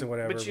Twi'leks and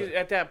whatever. But, but-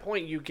 at that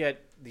point, you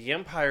get the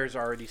Empire's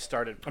already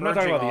started. I'm not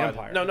talking about the purging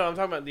Empire. No, I'm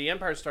talking about the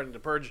Empire's starting to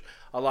purge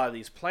a lot of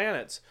these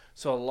planets.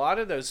 So a lot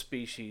of those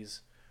species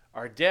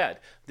are dead.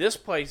 This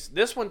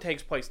one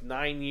takes place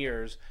 9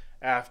 years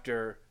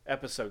after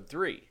Episode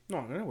 3. no,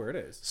 I know where it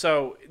is.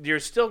 So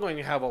you're still going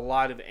to have a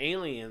lot of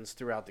aliens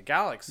throughout the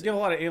galaxy. You have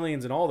a lot of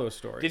aliens in all those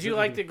stories. Did you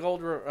like the gold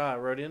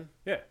Rodian?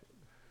 Yeah.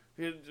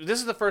 This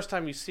is the first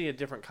time you see a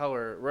different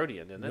color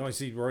Rodian, isn't You it? only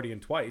see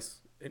Rodian twice.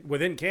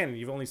 Within canon,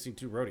 you've only seen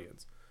 2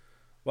 Rodians.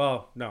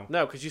 Well, no.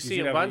 No, because you see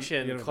should a have bunch you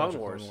in have a Clone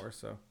bunch of Wars.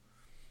 so.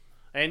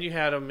 And you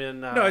had them in...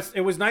 No,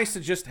 it was nice to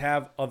just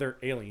have other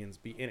aliens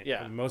be in it.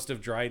 Yeah. And most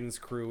of Dryden's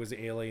crew was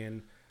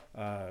alien.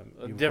 You, of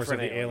course,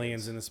 different have the aliens.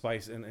 aliens in the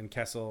Spice and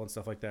Kessel and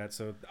stuff like that.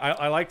 So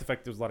I like the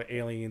fact there was a lot of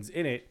aliens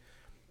in it.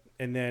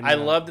 And then I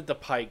love that the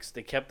Pikes,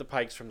 they kept the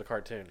Pikes from the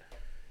cartoon.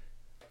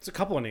 It's a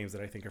couple of names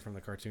that I think are from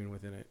the cartoon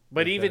within it.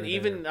 But that are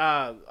even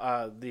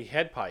there. the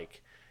head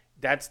Pike,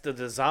 that's the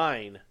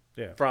design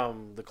Yeah.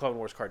 from the Clone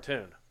Wars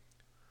cartoon.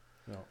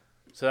 No.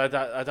 So I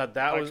thought that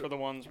Pikes was... were the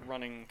ones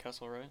running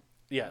Kessel, right?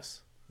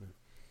 Yes.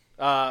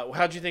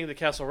 How'd you think of the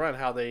Kessel Run,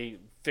 how they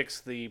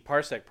fixed the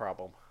parsec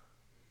problem?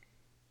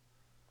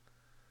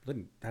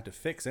 Didn't have to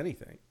fix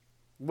anything.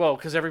 Well,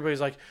 because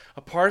everybody's like,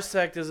 a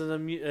parsec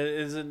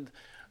isn't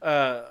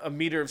a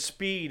meter of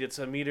speed; it's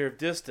a meter of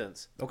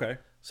distance. Okay,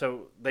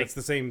 So it's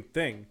the same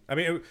thing. I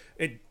mean,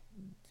 it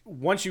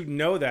once you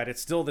know that,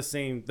 it's still the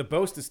same. The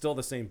boast is still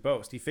the same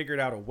boast. He figured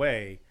out a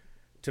way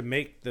to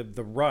make the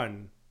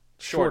run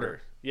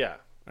shorter. Yeah.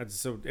 And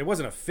so it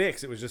wasn't a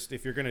fix. It was just,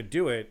 if you're going to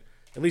do it,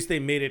 at least they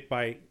made it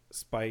by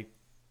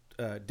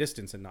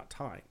distance and not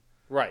time.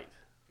 Right.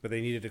 But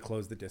they needed to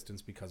close the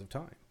distance because of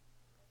time.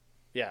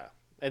 Yeah.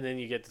 And then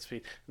you get the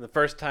speed. And the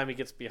first time he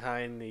gets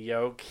behind the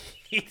yoke,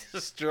 he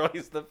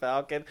destroys the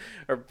Falcon,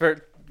 or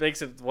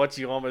makes it what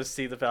you almost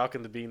see the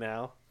Falcon to be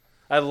now.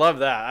 I love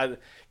that,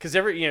 because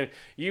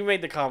you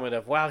made the comment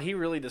of, wow, he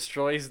really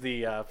destroys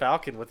the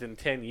Falcon within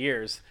 10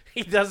 years.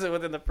 He does it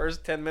within the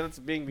first 10 minutes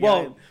of being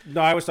behind. Well, no,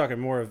 I was talking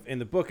more of, in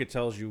the book, it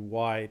tells you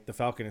why the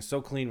Falcon is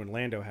so clean when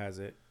Lando has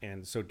it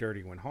and so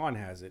dirty when Han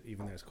has it,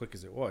 even as quick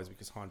as it was,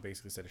 because Han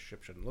basically said a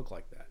ship shouldn't look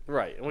like that.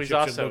 Right. And A he's ship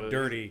also should look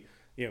dirty.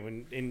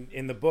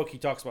 In the book, he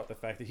talks about the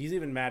fact that he's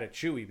even mad at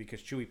Chewie because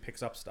Chewie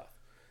picks up stuff.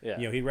 Yeah.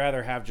 He'd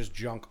rather have just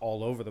junk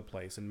all over the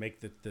place and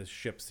make the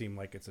ship seem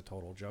like it's a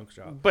total junk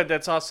job. But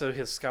that's also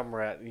his scum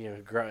rat,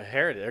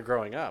 heritage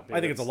growing up. I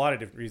think it's a lot of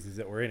different reasons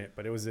that were in it,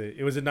 but it was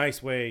a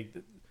nice way.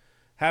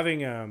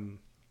 Having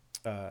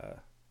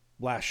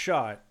Last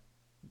Shot,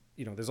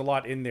 there's a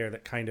lot in there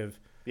that kind of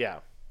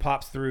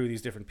pops through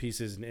these different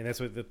pieces, and that's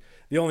what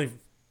the only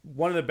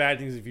one of the bad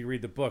things, if you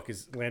read the book,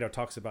 is Lando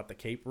talks about the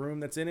cape room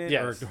that's in it,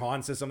 Yes. or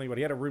Han says something, but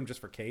he had a room just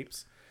for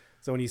capes.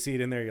 So when you see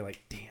it in there, you're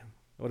like, damn, it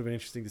would have been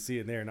interesting to see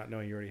it in there, not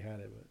knowing you already had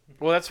it. But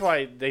Well, that's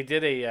why they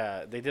did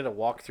a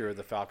walkthrough of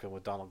the Falcon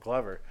with Donald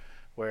Glover,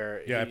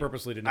 where I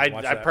purposely didn't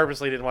watch that. I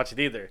purposely didn't watch it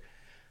either,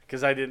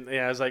 because I didn't.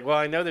 I was like, well,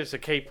 I know there's a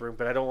cape room,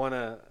 but I don't want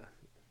to.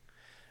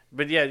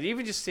 But yeah,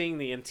 even just seeing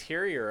the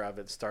interior of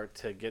it start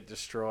to get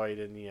destroyed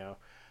and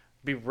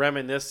be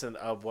reminiscent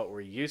of what we're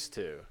used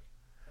to,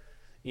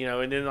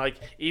 and then like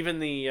even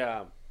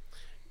the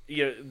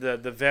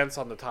the vents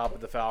on the top of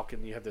the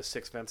Falcon, you have the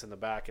 6 vents in the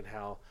back, and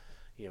how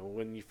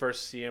when you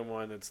first see them,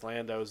 when it's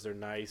Lando's, they're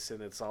nice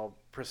and it's all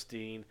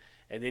pristine,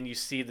 and then you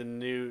see the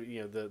new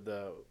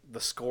the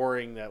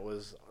scoring that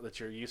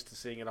you're used to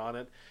seeing it on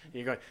it, and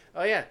you're going,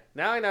 oh yeah,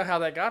 now I know how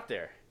that got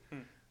there.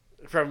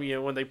 From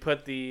when they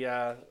put the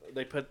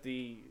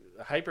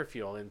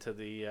hyperfuel into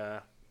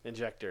the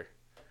injector,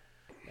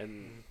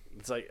 and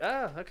it's like,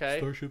 okay.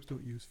 Starships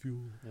don't use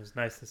fuel. It was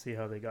nice to see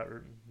how they got.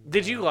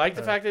 Did you like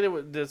the fact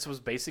that this was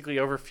basically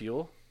over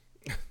fuel?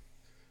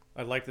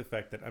 I like the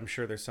fact that I'm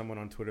sure there's someone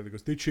on Twitter that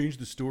goes, they changed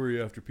the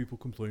story after people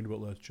complained about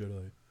Last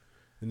Jedi,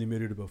 and they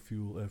made it about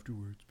fuel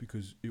afterwards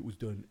because it was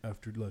done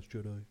after Last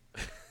Jedi.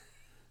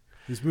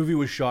 This movie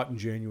was shot in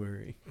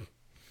January.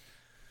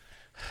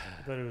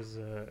 I thought it was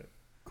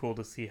cool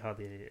to see how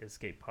the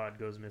escape pod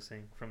goes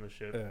missing from the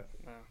ship.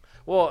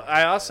 Well,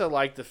 I also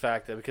like the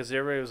fact that, because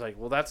everybody was like,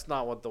 well, that's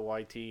not what the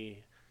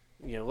YT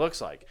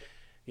looks like.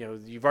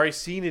 You've already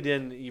seen it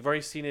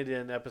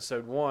in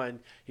episode 1,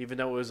 even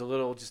though it was a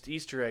little just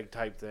Easter egg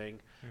type thing.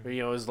 Mm-hmm. Where,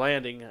 it was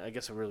landing. I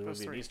guess it really would That's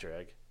be an 3. Easter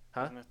egg,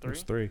 huh? Isn't it 3?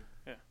 It's 3.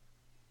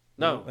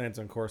 No, It lands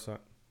on Coruscant.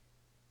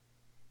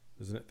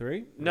 Isn't it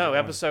 3? No,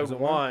 episode Is it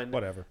 1.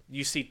 Whatever.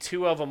 You see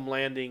 2 of them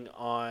landing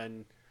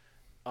in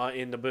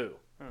Naboo.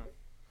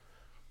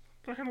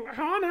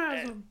 Han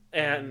has him.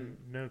 And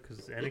no,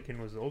 because Anakin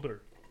was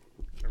older.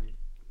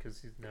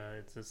 Because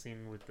it's a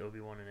scene with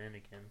Obi-Wan and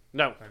Anakin.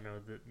 no, I know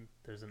that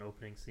there's an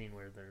opening scene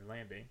where they're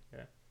landing.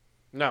 Yeah.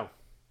 no.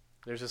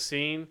 There's a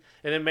scene,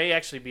 and it may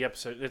actually be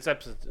episode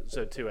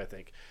 2, I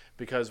think,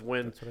 because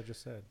That's what I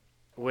just said.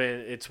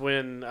 when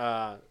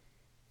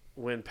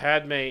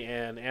Padme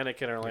and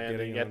Anakin are landing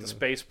getting at on the the-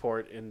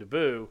 spaceport in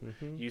Naboo,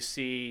 Mhm. you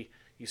see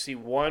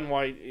one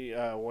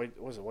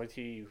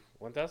YT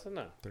 1000?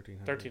 No,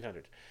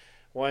 1300.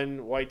 One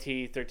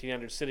YT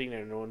 1300 sitting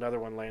there, and another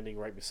one landing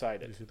right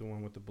beside You it. see the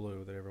one with the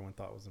blue that everyone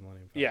thought was the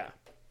Millennium Falcon. Yeah,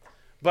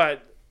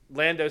 but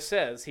Lando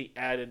says he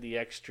added the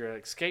extra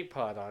escape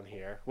pod on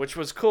here, which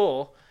was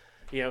cool,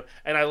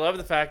 And I love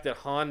the fact that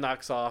Han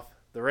knocks off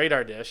the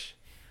radar dish,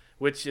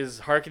 which is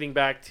harkening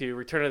back to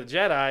Return of the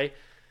Jedi,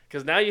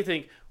 because now you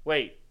think,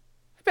 wait,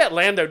 I bet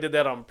Lando did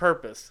that on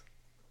purpose.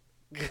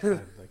 Like he did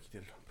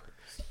it on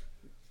purpose.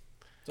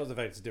 So the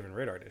fact it's a different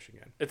radar dish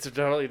again. It's a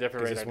totally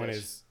different Because radar this one dish.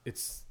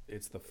 is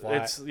it's the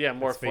flat. It's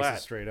more its face is flat.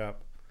 straight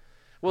up.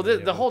 Well, Yeah,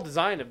 the but- whole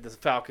design of the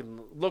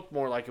Falcon looked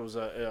more like it was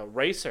a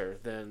racer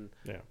than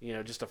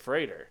just a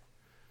freighter,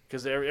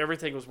 because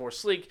everything was more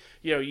sleek.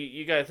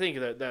 You got to think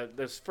that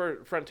those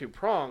front 2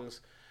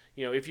 prongs.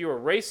 If you were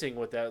racing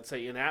with that,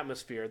 say in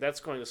atmosphere, that's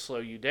going to slow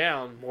you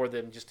down more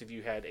than just if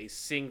you had a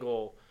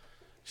single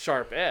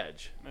sharp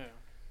edge. Yeah.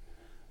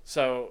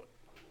 So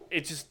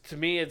it just, to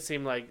me, it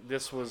seemed like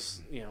this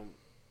was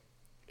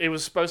it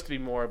was supposed to be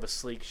more of a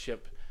sleek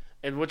ship.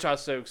 And which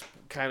also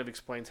kind of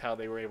explains how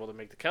they were able to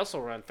make the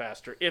Kessel Run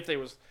faster. If they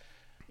was,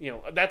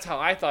 that's how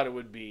I thought it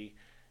would be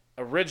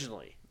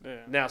originally. Yeah.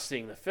 Now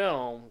seeing the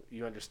film,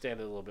 you understand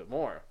it a little bit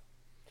more.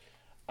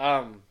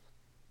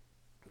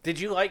 Did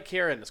you like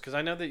Kira in this? Because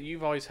I know that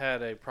you've always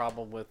had a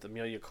problem with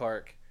Emilia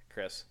Clarke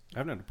Chris? I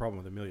haven't had a problem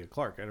with Emilia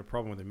Clarke. I had a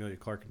problem with Emilia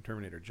Clarke in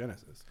Terminator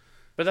Genesis.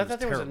 But I thought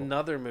there was terrible.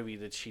 another movie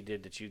that she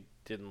did that you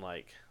didn't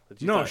like.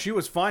 That you No, thought- she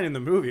was fine in the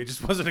movie. It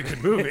just wasn't a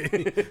good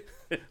movie.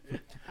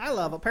 I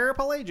love a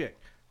paraplegic.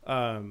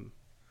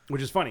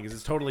 Which is funny because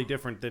it's totally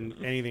different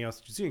than anything else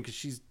that you've seen because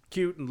she's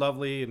cute and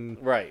lovely and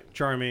Right.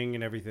 charming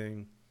and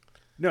everything.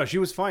 No, she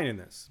was fine in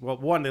this. Well,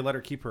 one, they let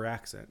her keep her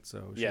accent,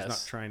 so she's Yes.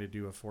 not trying to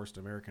do a forced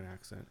American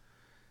accent.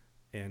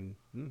 And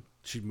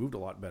she moved a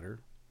lot better.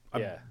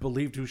 Yeah. I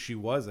believed who she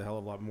was a hell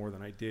of a lot more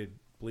than I did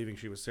believing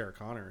she was Sarah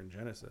Connor in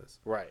Genesis.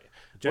 Right.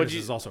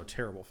 Genesis is also a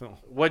terrible film.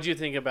 What'd you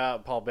think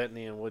about Paul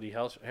Bettany and Woody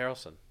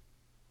Harrelson?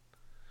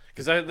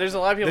 Because there's a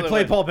lot of people They that played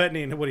went- Paul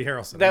Bettany and Woody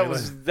Harrelson. That I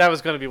mean,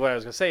 was going to be what I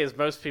was going to say. Is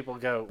most people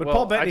go, but well,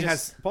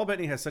 Paul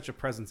Bettany has such a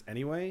presence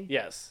anyway.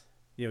 Yes.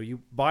 You know,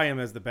 you buy him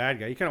as the bad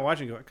guy. You kind of watch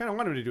him and go, I kind of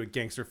want him to do a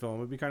gangster film.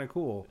 It'd be kind of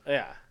cool.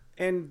 Yeah.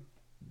 And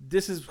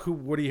this is who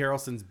Woody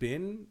Harrelson's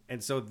been,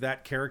 and so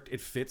that character,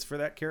 it fits for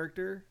that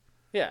character.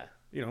 Yeah.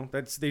 You know,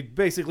 they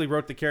basically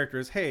wrote the character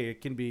as, hey,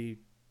 it can be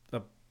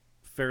a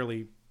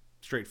fairly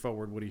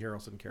straightforward Woody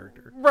Harrelson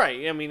character.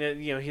 Right. I mean,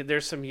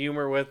 there's some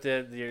humor with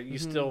it. You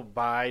still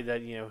buy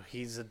that,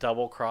 he's a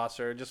double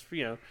crosser. Just,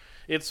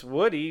 it's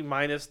Woody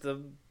minus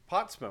the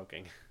pot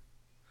smoking.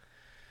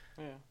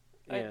 Yeah.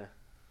 Yeah.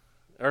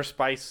 Or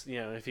spice,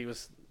 if he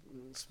was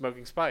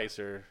smoking spice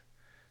or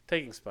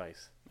taking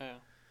spice. Yeah.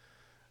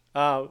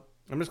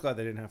 I'm just glad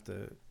they didn't have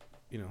to,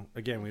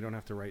 again, we don't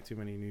have to write too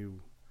many new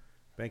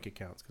bank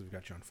accounts because we've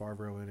got Jon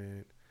Favreau in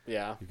it.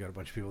 Yeah. You've got a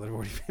bunch of people that have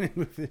already been in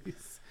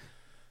movies.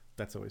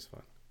 That's always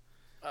fun.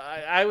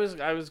 I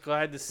was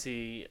glad to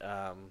see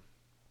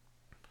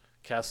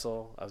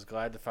Kessel. I was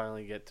glad to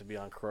finally get to be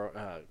on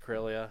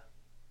Corellia.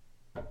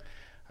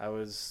 I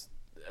was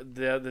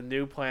the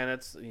new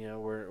planets.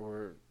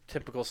 Were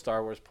typical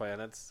Star Wars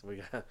planets. We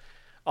got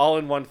all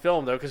in one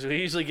film though, because we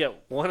usually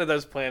get one of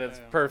those planets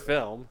per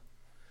film.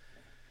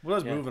 Well, it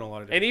was Yeah. moving a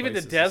lot of And different even the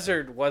places.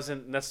 desert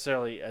wasn't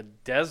necessarily a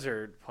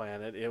desert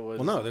planet. It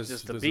was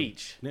just a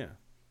beach. Yeah.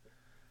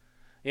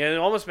 Yeah, and it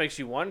almost makes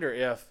you wonder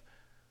if,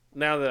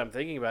 now that I'm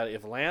thinking about it,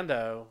 if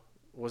Lando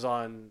was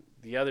on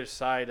the other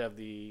side of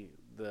the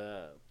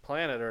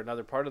planet or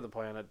another part of the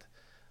planet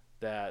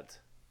that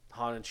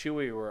Han and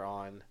Chewie were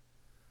on,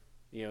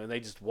 and they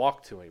just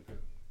walked to him.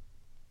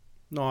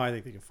 No, I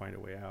think they can find a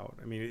way out.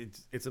 I mean,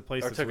 it's a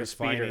place Or that's took a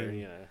speeder,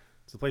 refining.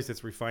 It's a place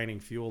that's refining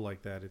fuel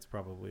like that. It's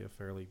probably a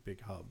fairly big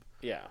hub.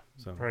 Yeah.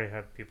 So Probably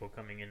have people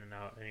coming in and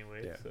out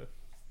anyway. Yeah. So.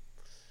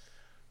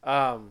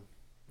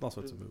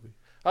 Also, it's a movie.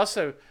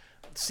 Also,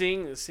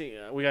 seeing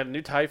we got a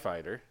new TIE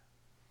fighter.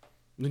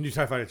 The new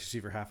TIE fighter you see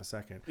for half a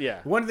second.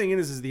 Yeah. One thing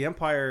is the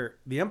Empire.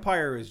 The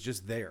Empire is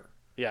just there.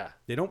 Yeah.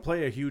 They don't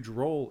play a huge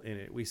role in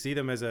it. We see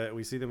them as a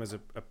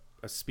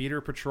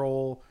speeder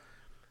patrol.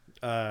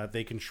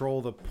 They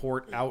control the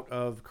port out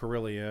of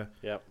Corellia.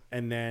 Yep.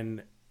 And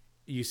then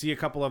you see a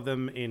couple of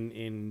them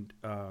in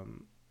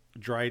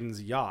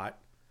Dryden's yacht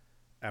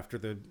after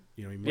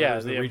he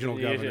murders the regional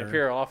the governor.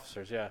 Imperial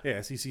officers. Yeah.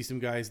 Yeah, so you see some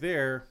guys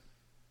there.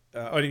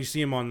 And you see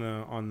them on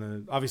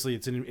the obviously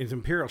it's an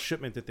Imperial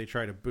shipment that they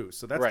try to boost.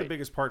 So that's the Right.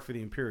 biggest part for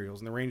the Imperials,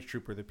 and the range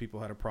trooper that people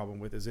had a problem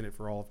with is in it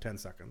for all of 10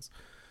 seconds.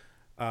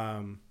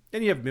 And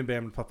you have Mim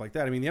Bam and stuff like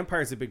that. I mean, the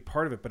Empire is a big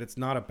part of it, but it's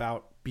not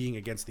about being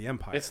against the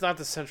Empire. It's not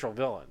the central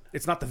villain.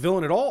 It's not the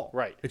villain at all.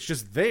 Right. It's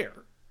just there.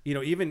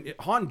 Even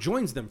Han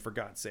joins them for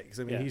God's sakes.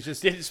 I mean, Yeah. he's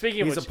just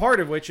Speaking of he's which- a part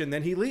of which, and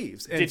then he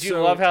leaves. And Did you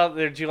so-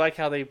 did you like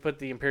how they put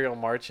the Imperial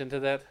March into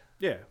that?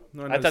 Yeah,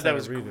 no, I noticed thought that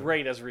was either.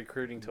 great as a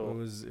recruiting tool.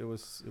 It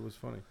was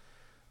funny.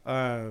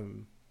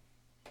 And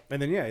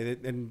then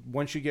and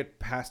once you get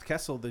past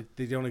Kessel,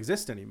 they don't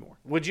exist anymore.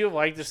 Would you have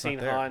liked to not seen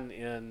there. Han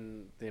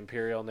in the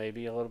Imperial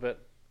Navy a little bit?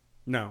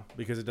 No,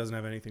 because it doesn't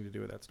have anything to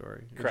do with that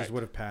story. It Correct. just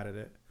would have padded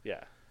it.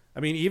 Yeah. I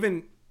mean,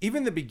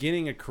 even the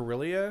beginning of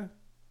Corellia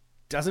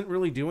doesn't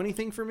really do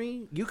anything for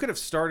me. You could have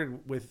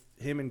started with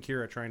him and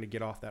Kira trying to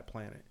get off that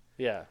planet.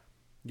 Yeah.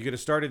 You could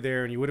have started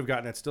there, and you would have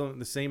gotten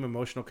the same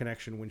emotional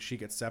connection when she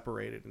gets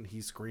separated and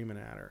he's screaming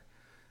at her.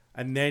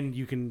 And then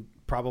you can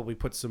probably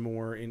put some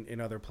more in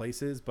other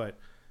places, but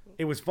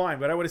it was fine.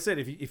 But I would have said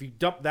if you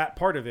dump that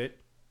part of it,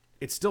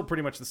 it's still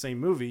pretty much the same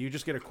movie. You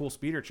just get a cool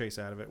speeder chase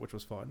out of it, which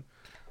was fun.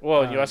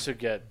 Well, you also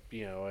get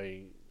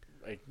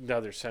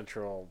another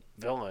central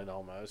villain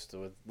almost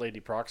with Lady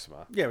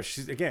Proxima. Yeah, but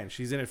she's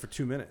in it for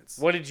 2 minutes.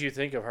 What did you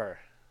think of her?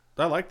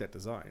 I like that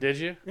design. Did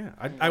you? Yeah,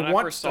 When I I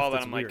want first stuff saw that,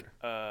 that's I'm weird.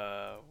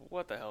 like,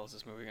 what the hell is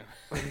this movie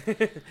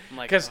gonna? I'm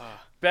like, Because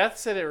Beth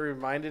said it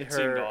reminded It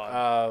seemed her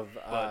odd,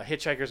 of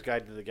Hitchhiker's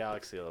Guide to the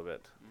Galaxy a little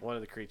bit. One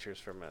of the creatures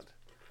from it.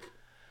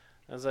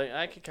 I was like,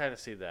 I could kind of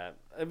see that.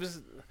 It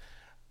was,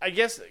 I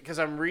guess, because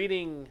I'm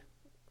reading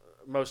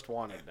Most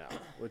Wanted now,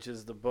 which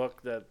is the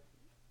book that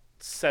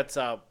sets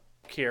up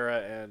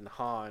Kira and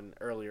Han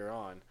earlier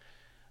on,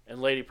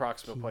 and Lady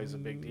Proxima plays a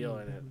big deal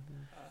in it,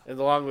 and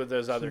along with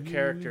those other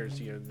characters,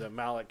 the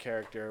Mallet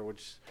character,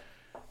 which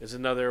is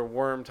another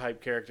worm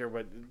type character,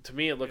 but to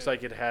me it looks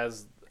like it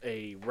has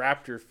a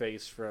raptor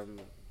face from.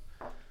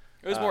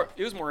 it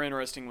was more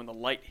interesting when the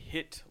light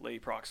hit Lady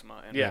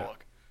Proxima and Yeah. the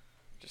book,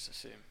 just to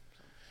see him.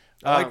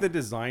 I like the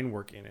design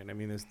work in it. I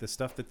mean, there's the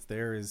stuff that's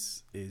there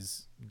is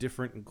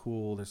different and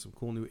cool. There's some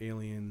cool new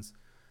aliens.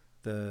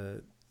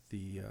 The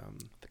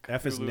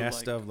F is Cthulhu-like.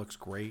 Nesta looks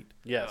great.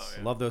 Yes.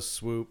 yeah. Love those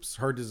swoops.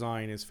 Her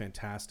design is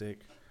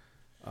fantastic.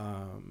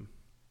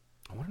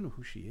 I want to know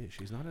who she is.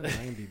 She's not on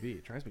IMDb.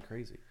 It drives me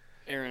crazy.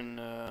 Erin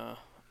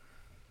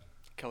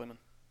Kellyman.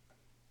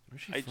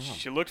 Where's she from?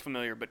 She looked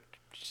familiar, but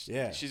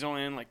Yeah. she's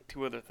only in like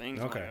 2 other things.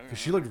 I'm Okay, like, because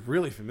she looked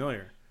really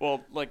familiar.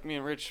 well, like me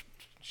and Rich,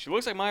 she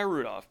looks like Maya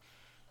Rudolph.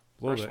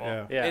 A little First bit, of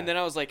all. yeah. Yeah. And then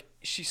I was like,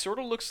 she sort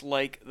of looks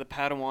like the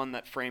Padawan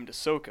that framed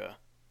Ahsoka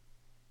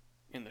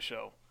in the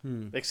show.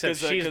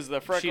 Except 'Cause she's the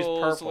she's freckles,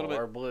 a purple little bit-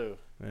 or blue.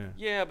 Yeah.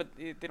 Yeah, but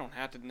they don't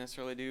have to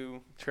necessarily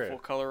do True. full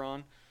color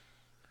on.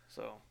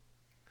 So,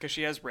 because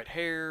she has red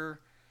hair,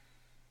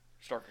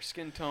 darker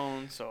skin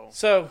tone, so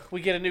So we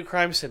get a new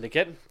crime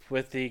syndicate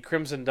with the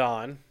Crimson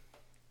Dawn.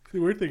 The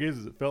weird thing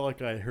is it felt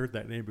like I heard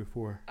that name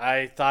before.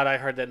 I thought I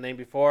heard that name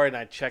before, and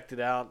I checked it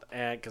out,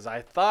 and because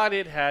I thought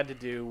it had to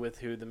do with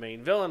who the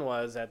main villain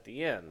was at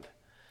the end.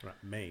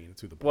 Not Maine.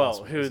 It's who the boss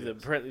Well, was, who the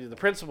yes. the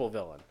principal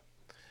villain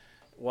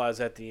was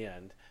at the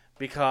end,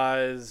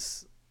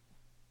 because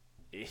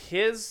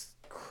his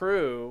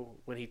crew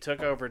when he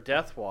took over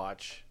Death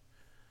Watch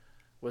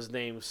was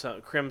named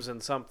Crimson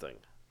something,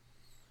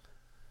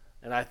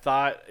 and I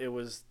thought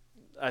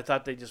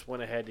they just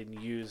went ahead and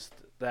used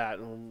that.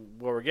 And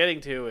what we're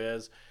getting to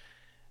is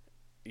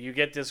you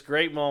get this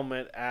great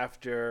moment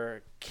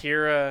after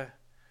Kira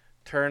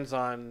turns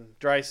on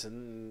Dryson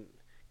and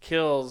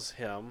kills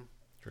him.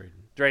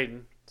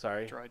 Drayden,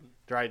 sorry.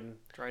 Dryden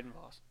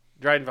Voss.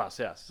 Dryden Voss,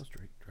 yes. That's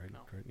Dryden.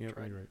 No, Yeah,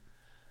 Dryden. right.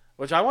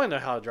 Which I want to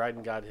know how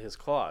Dryden got his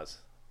claws.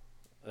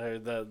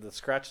 The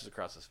scratches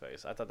across his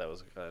face. I thought that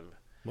was kind of...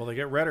 Well, they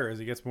get redder as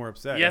he gets more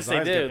upset. Yes, His they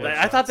eyes do. get I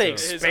bloodshot, thought they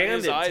so- expanded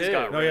his eyes too.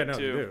 got Oh yeah, red, no,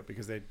 too. they do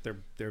because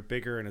they're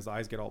bigger and his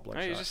eyes get all No,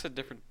 bloodshot. he's just a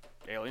different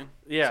alien.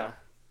 Yeah. So,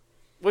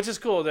 Which is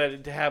cool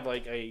that to have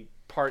like a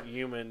part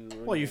human.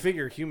 Well, you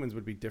figure humans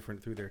would be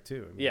different through there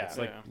too. I mean, Yeah. it's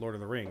like Yeah. Lord of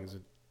the Rings.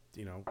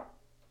 You know,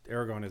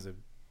 Aragorn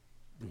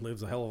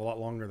lives a hell of a lot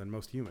longer than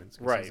most humans.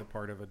 'Cause Right. He's a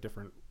part of a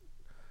different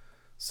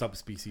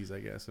subspecies, I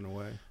guess, in a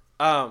way.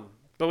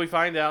 But we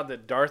find out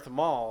that Darth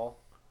Maul,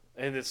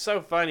 and it's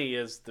so funny,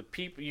 is the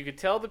people you could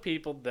tell the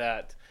people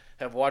that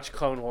have watched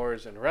Clone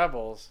Wars and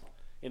Rebels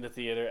in the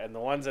theater, and the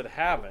ones that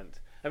haven't.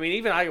 I mean,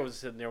 even I was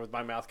sitting there with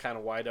my mouth kind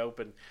of wide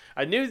open.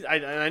 I knew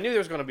there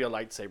was going to be a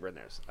lightsaber in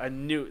there. I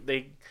knew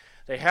they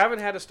haven't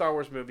had a Star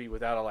Wars movie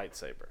without a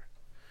lightsaber,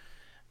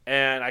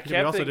 and I Yeah, kept we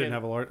also thinking, didn't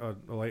have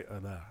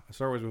a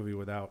Star Wars movie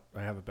without.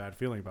 I have a bad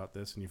feeling about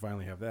this, and you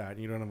finally have that.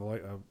 And you don't have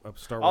a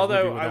Star Wars movie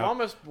although without. I'm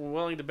almost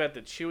willing to bet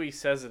that Chewie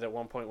says it at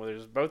one point where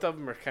there's both of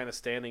them are kind of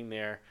standing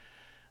there.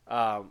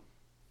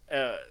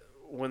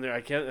 When they're,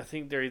 I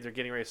think they're either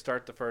getting ready to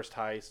start the first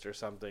heist or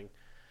something,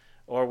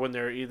 or when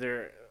they're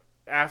either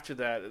after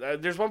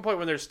that. There's one point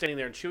when they're standing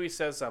there and Chewie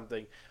says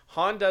something.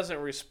 Han doesn't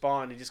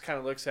respond. He just kind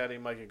of looks at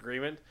him like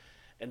agreement,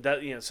 and that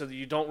so that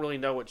you don't really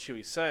know what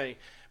Chewie's saying.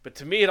 But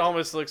to me, it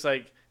almost looks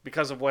like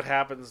because of what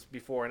happens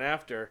before and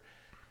after,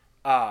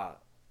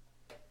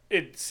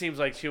 it seems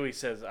like Chewie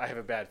says, "I have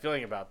a bad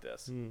feeling about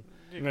this."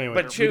 Anyway,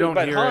 But we don't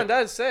hear Han it.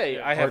 does say,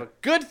 "I have a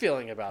good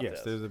feeling about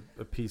Yes, this." there's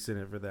a piece in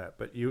it for that.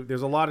 But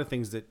there's a lot of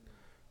things that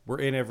were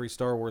in every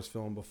Star Wars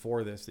film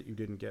before this that you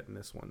didn't get in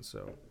this one.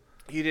 So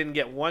You didn't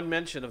get one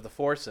mention of the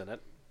Force in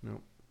it.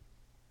 no.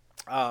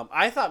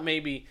 I thought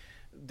maybe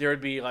there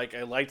would be like a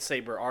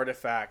lightsaber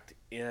artifact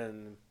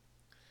in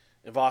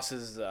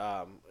Voss's,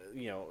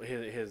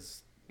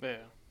 his yeah.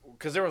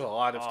 because there was a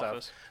lot of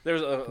Office. stuff.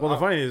 There's a Well, the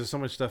funny thing is, there's so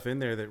much stuff in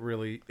there that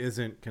really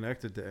isn't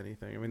connected to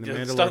anything. I mean, the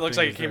Mandalore stuff looks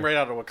thing like it is came there. right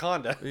out of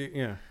Wakanda.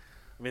 Yeah,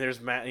 I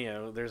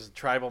mean, there's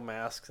tribal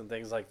masks and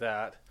things like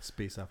that.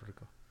 Space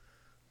Africa.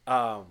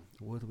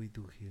 What do we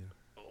do here?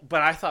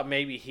 But I thought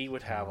maybe he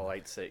would have a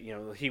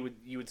lightsaber.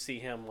 You would see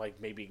him like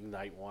maybe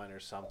ignite one or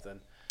something.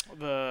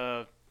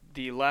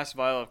 The last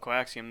vial of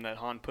coaxium that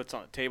Han puts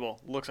on the table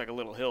looks like a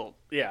little hilt.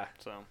 Yeah.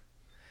 So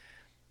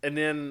And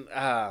then,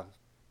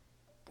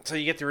 so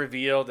you get the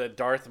reveal that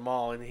Darth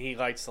Maul, and he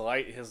lights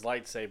his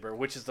lightsaber,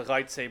 which is the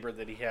lightsaber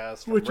that he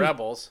has from Which is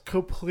Rebels.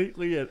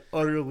 Completely and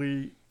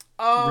utterly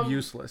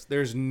useless.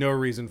 There's no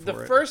reason for The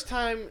it. first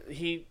time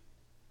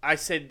I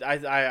said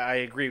I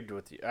agreed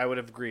with you. I would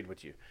have agreed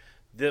with you.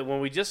 When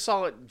we just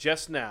saw it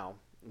just now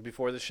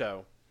before the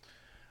show,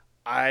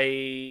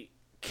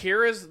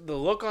 Kira's the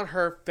look on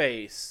her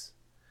face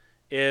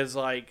is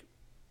like,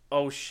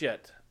 oh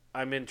shit,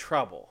 I'm in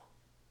trouble.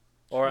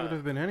 Or would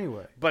have been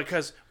anyway.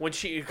 Because when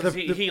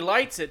he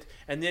lights it,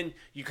 and then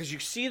because you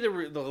see the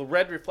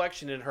red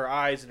reflection in her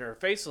eyes and her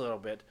face a little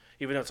bit,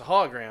 even though it's a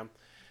hologram.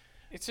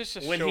 it's just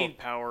a When show he- of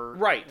power,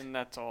 right. And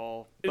that's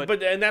all.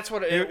 But and that's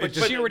what It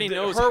she already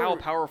knows how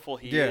powerful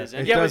he Yeah, is. it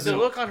And Yeah, but doesn't- the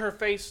look on her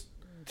face,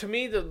 to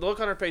me, the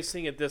look on her face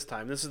seeing it this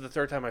time, this is the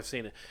third time I've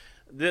seen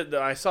it.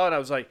 I saw it, I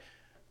was like,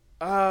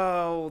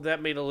 Oh,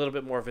 that made a little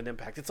bit more of an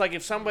impact. It's like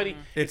if somebody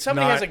It's has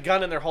not- a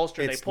gun in their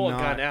holster and they It's pull a not-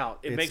 gun out,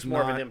 it it's makes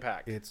more of an not-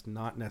 impact. It's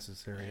not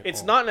necessary. At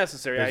It's all. not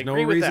necessary. I There's no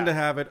agree with reason that. to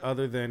have it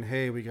other than,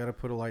 hey, we got to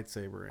put a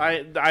lightsaber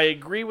in. I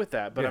agree with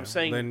that, but Yeah, I'm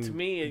saying then to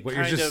me, it what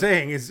kind you're just of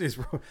saying is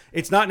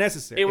it's not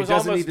necessary. it was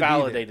doesn't almost need to be there.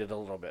 validated a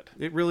little bit.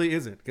 It really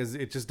isn't, because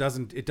it just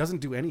doesn't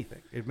do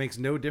anything. It makes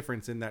no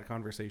difference in that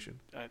conversation.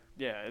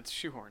 Yeah, it's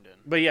shoehorned in.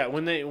 But yeah,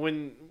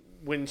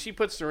 when she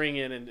puts the ring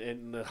in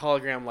and the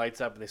hologram lights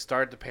up and they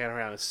start to pan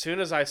around, as soon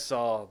as I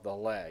saw the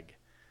leg,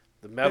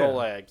 the metal Yeah,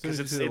 leg, as soon as because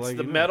you it's see the leg,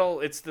 the you know. metal,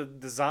 it's the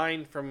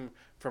design from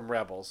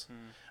Rebels.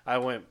 I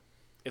went,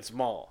 it's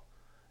Maul,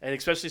 and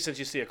especially since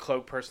you see a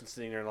cloaked person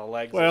sitting there and the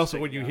legs. Well, are also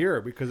when sticking you out. hear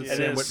it, because it's And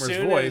Sam as Witmer's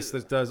soon voice as-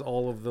 that does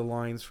all of the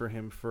lines for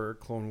him for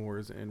Clone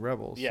Wars and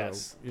Rebels.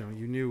 Yes. So,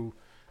 you knew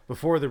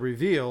before the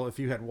reveal, if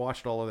you had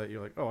watched all of that,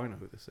 you're like, oh, I know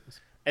who this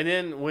is. And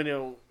then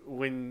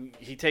when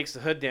he takes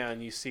the hood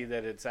down, you see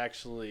that it's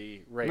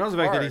actually Ray. And also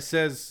the fact that Park. he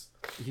says,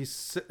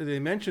 they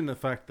mention the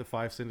fact the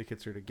 5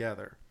 syndicates are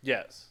together.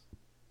 Yes,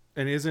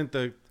 And isn't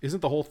the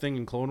whole thing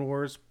in Clone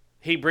Wars?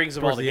 he brings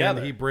them all Towards the end,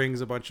 together. he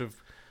brings a bunch of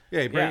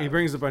Yeah. he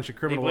brings a bunch of He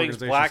criminal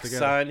brings organizations Black together.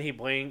 Sun. He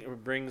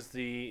brings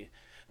the.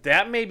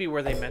 That may be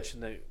where they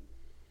mention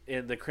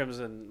in the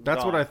Crimson.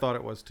 That's Dawn. what I thought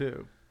it was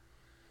too.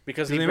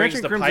 Because When he they brings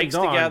mentioned the Crimson Pikes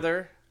Dawn,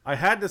 together. I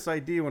had this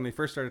idea when they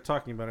first started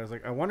talking about it. I was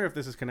like, I wonder if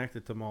this is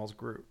connected to Maul's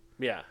group.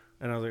 Yeah.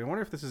 And I was like, I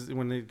wonder if this is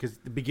because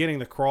the beginning,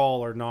 the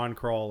crawl or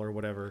non-crawl or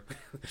whatever.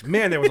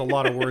 Man, there was a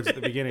lot of words at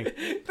the beginning.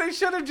 They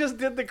should have just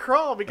did the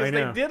crawl because I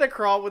they know. did a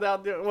crawl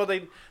without doing. Well,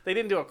 they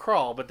didn't do a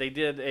crawl, but they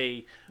did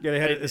a. Yeah, they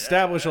had to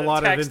establish a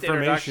lot of text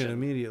information introduction.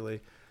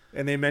 immediately.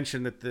 And they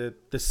mentioned that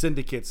the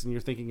syndicates, and you're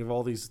thinking of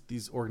all these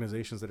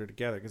organizations that are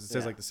together, because it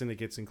says Yeah. like the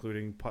syndicates,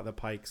 including the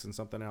Pikes and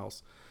something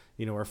else,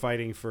 are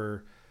fighting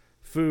for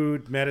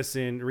food,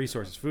 medicine,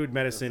 resources, food,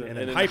 medicine, and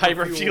then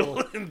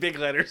hyperfuel. in big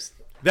letters.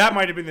 That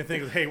might have been the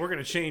thing. Hey, we're going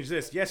to change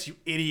this. Yes, you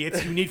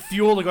idiots. You need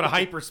fuel to go to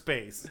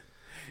hyperspace.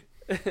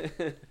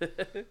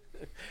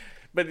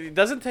 But it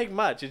doesn't take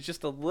much. It's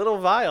just a little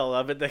vial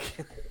of it. That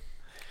can...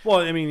 Well,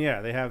 I mean,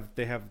 yeah, they have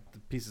the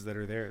pieces that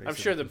are there. They I'm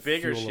said sure it the can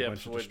bigger fuel a bunch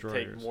ships of would take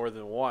destroyers. more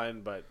than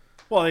one, but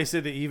Well, they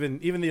said that even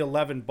the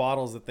 11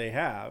 bottles that they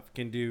have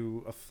can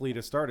do a fleet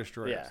of Star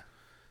Destroyers. yeah.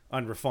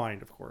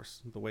 Unrefined, of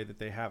course, the way that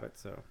they have it.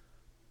 So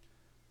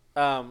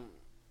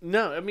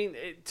No, I mean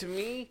to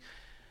me,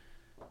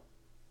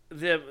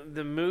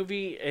 the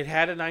movie it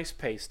had a nice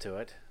pace to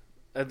it.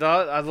 A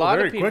lot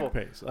very of people,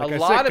 quick pace. a Like I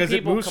lot said, of because it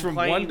people moves from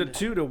 1 to complained-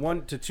 2 to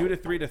 1 to 2 to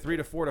 3 to 3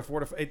 to 4 to 4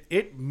 to 5.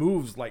 It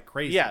moves like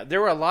crazy. Yeah, there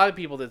were a lot of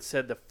people that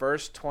said the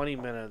first 20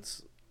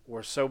 minutes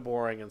were so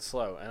boring and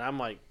slow, and I'm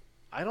like,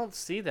 I don't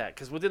see that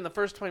because within the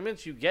first 20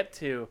 minutes you get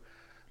to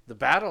the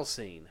battle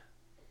scene.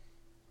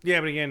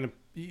 Yeah, but again,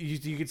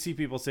 you could see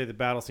people say the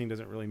battle scene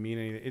doesn't really mean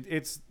anything.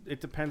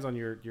 It depends on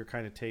your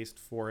kind of taste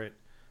for it.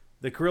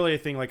 The Corellia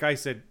thing, like I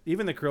said,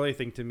 even the Corellia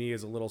thing to me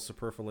is a little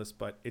superfluous,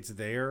 but it's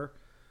there.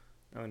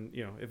 And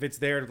if it's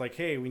there, like,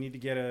 hey, we need to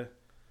get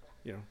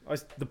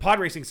the pod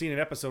racing scene in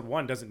episode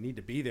 1 doesn't need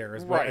to be there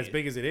as Right.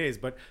 big as it is,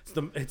 but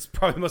it's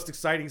probably the most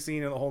exciting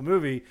scene in the whole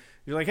movie.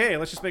 You're like, hey,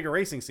 let's just make a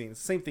racing scene. It's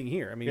the same thing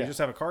here. I mean, Yeah. you just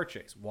have a car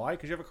chase. Why?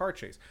 Because you have a car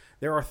chase.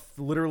 There are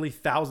literally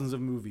thousands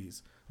of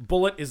movies.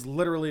 Bullet is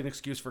literally an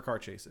excuse for car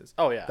chases.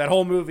 Oh, yeah. That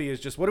whole movie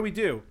is just, what do we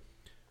do?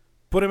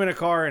 Put him in a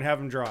car and have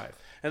him drive.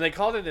 And they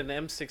called it an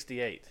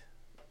M68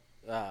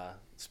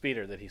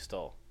 speeder that he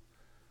stole.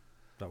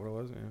 Is that what it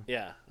was? Yeah.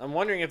 Yeah, I'm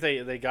wondering if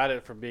they got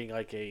it from being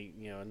like a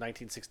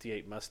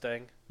 1968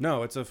 Mustang.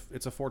 No, it's a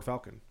Ford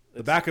Falcon.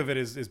 The back of it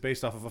is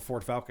based off of a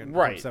Ford Falcon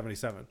Right. from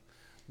 77.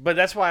 But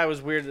that's why I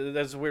was weird.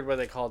 That's weird why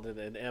they called it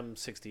an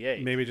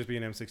M68. Maybe just be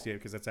an M68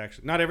 because that's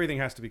actually not everything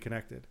has to be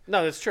connected.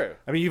 No, that's true.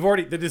 I mean,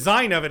 the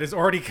design of it is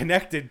already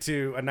connected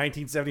to a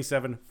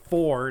 1977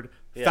 Ford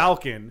Yeah.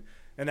 Falcon,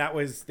 and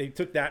they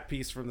took that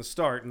piece from the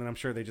start, and then I'm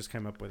sure they just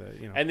came up with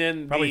And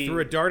then probably threw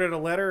a dart at a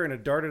letter and a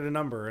dart at a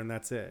number, and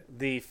that's it.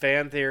 The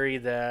fan theory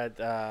that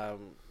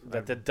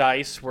that the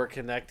dice were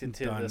connected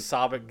to Done. the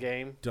Sobek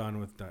game. I'm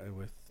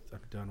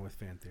done with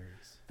fan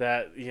theories.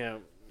 That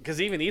because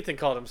even Ethan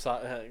called him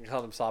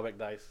Sobek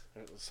dice,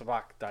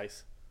 Sabak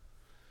dice.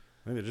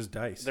 I think they're just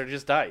dice. They're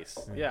just dice.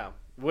 Yeah.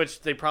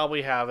 Which they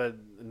probably have a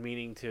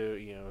meaning to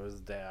his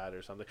dad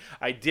or something.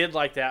 I did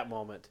like that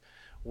moment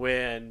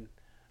when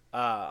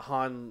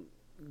Han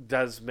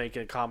does make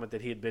a comment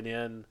that he had been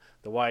in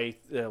the YT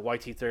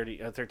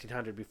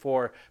 1300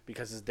 before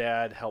because his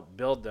dad helped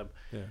build them,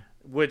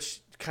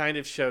 which kind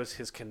of shows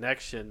his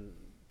connection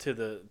to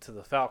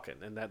the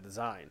Falcon and that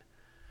design.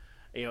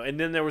 And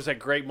then there was that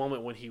great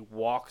moment when he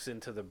walks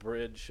into the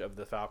bridge of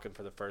the Falcon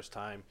for the first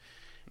time,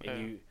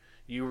 and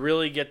you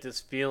really get this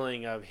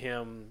feeling of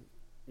him.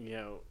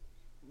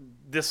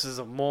 This is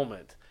a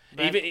moment.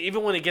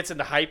 Even when it gets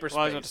into hyperspace.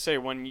 Well, I was about to say,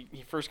 when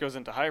he first goes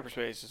into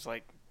hyperspace, it's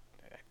like,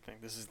 I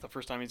think this is the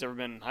first time he's ever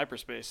been in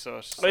hyperspace. So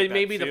it's just like It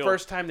may that be the feel.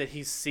 first time that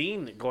he's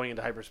seen going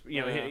into hyperspace.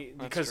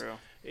 That's Because true.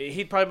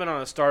 he'd probably been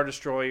on a Star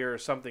Destroyer or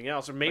something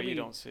else, or maybe But you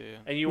don't see it.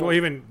 And you Well,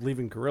 even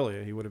leaving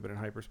Corellia, he would have been in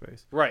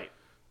hyperspace. right.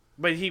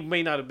 But he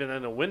may not have been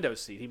in a window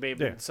seat. He may have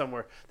been Yeah.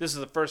 somewhere. This is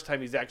the first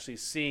time he's actually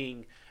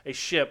seeing a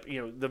ship.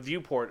 The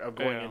viewport of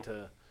going Yeah.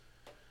 into.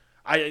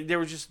 There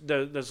was just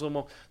the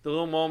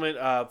little moment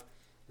of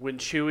when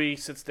Chewie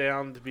sits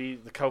down to be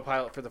the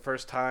co-pilot for the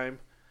first time.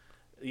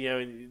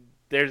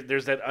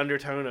 There's that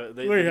undertone of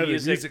the, Well, you the have the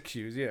music. music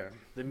cues, yeah.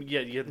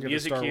 You have the the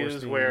music Star Wars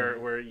cues theme.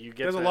 where you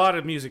get. There's a that. lot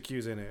of music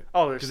cues in it.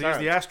 Oh, there's because there's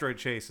the tons. asteroid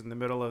chase in the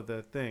middle of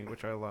the thing,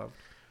 which I love.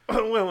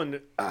 Well,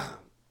 when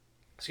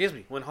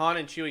Han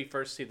and Chewie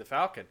first see the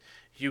Falcon,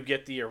 you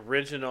get the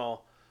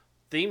original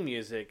theme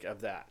music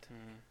of that.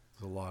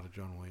 There's a lot of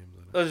John Williams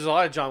in it. There's a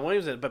lot of John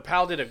Williams in it, but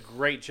Powell did a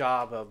great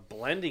job of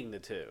blending the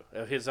two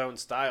of his own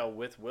style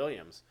with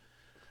Williams,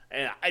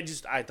 and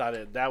I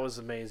thought that was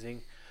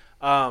amazing.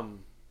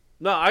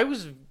 No, I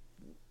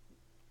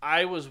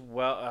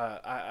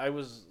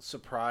was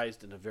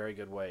surprised in a very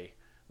good way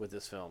with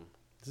this film.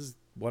 This is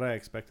what I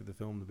expected the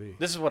film to be.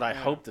 This is what I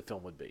hoped the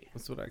film would be.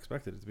 That's what I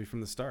expected it to be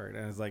from the start.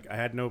 And it's like, I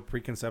had no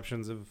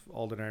preconceptions of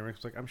Alden Ehrenreich. I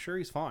was like, I'm sure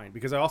he's fine.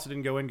 Because I also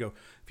didn't go in and go,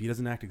 if he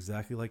doesn't act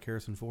exactly like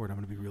Harrison Ford, I'm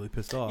going to be really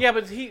pissed off. Yeah,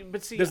 but see,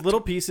 There's little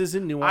pieces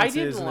and I nuances.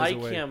 didn't and there's a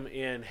like way- him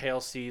in Hail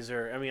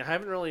Caesar. I mean, I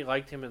haven't really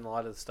liked him in a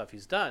lot of the stuff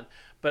he's done,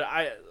 but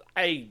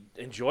I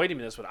enjoyed him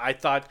in this one. I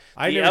thought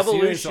I the never seen it,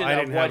 evolution so I of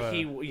didn't what have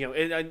he,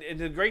 and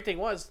the great thing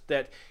was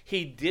that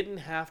he didn't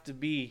have to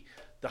be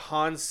the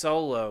Han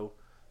Solo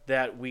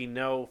that we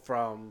know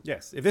from.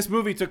 Yes. If this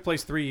movie took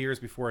place 3 years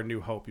before A New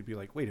Hope, you'd be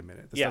like, wait a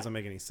minute. This Yeah. doesn't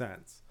make any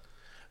sense.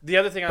 The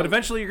other thing, But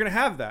eventually you're going to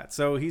have that.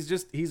 So he's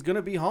going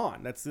to be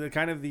Han. That's the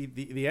kind of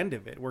the end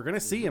of it. We're going to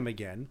see him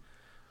again.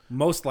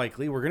 Most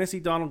likely. We're going to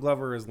see Donald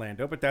Glover as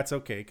Lando, but that's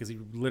okay because he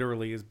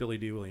literally is Billy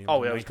Dee Williams.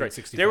 oh, in it was great.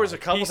 1965. There was a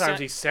couple He times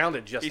sa- he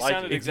sounded just He like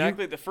sounded him.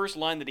 exactly the first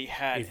line that he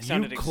had. If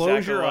Sounded you close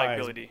exactly your like eyes,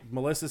 Billy D.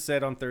 Melissa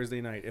said on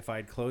Thursday night, if I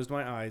had closed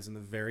my eyes in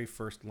the very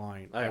first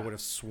line, I yeah. would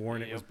have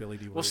sworn it was Billy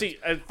Dee Williams. Well, see,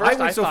 at first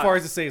I went so thought- far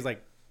as to say, is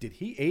like, did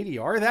he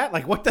ADR that?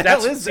 Like, what the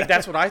hell is that?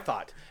 That's what I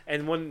thought.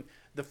 And when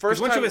the Because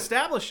first once time, you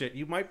establish it,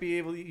 you might be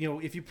able to,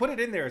 if you put it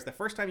in there as the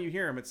first time you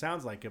hear him, it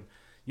sounds like him.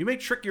 You may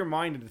trick your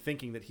mind into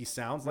thinking that he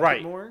sounds like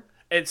Right. it more.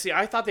 And see,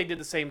 I thought they did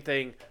the same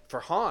thing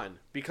for Han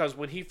because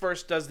when he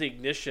first does the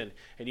ignition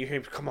and you hear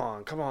him, come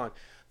on,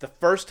 the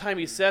first time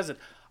he says it,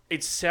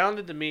 it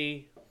sounded to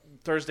me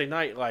Thursday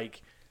night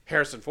like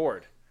Harrison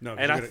Ford. No,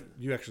 and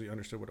you actually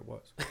understood what it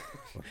was.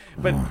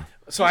 but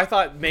so I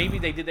thought maybe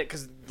they did that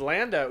because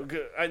Lando,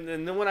 and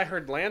then when I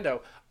heard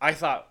Lando, I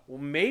thought, well,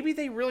 maybe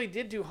they really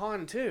did do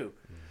Han too,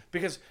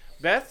 because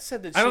Beth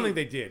said that I don't think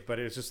they did, but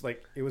it was just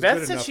like it was. Beth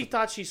good said enough she that-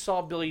 thought she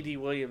saw Billy D.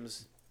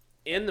 Williams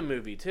in the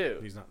movie too.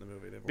 he's not in the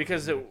movie. They've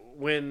Because already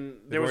when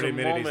they've there was a already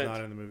admitted moment, he's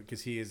not in the movie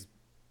because he is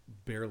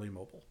barely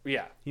mobile.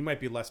 yeah. He might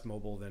be less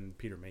mobile than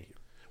Peter Mayhew.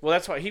 Well,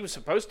 that's why he was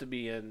supposed to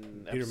be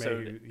in Peter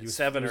episode Mayhew, he was,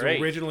 7 he was or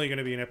 8. originally going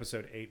to be in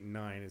episode 8 and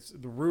 9.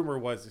 The rumor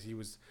was that he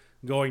was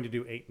going to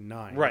do 8 and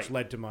 9, Right. which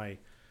led to my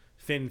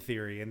Finn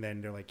theory. And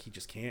then they're like, he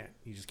just can't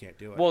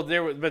do it. Well,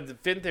 but the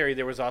Finn theory,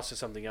 there was also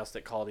something else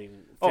that called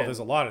him. oh, Finn. there's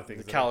a lot of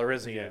things. The that are-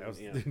 Calrissian, yeah, I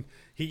was- yeah.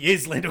 he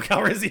is Lando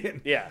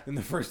Calrissian. Yeah. In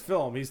the first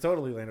film, he's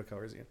totally Lando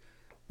Calrissian.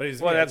 But he's,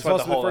 Well, yeah, that's it's what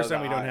also the whole the first of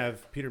time we the don't eye-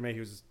 have Peter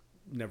Mayhew's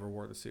never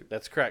wore the suit.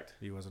 That's correct.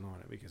 He wasn't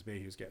on it because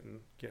Mayhew's getting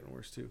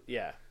worse too.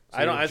 Yeah, So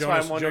I don't. you have That's why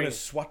I'm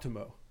Jonas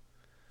wondering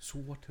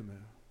Swatomo.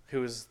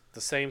 who is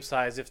the same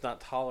size, if not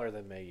taller,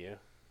 than Mayhew.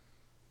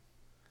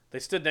 They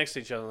stood next to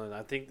each other, and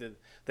I think that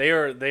they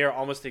are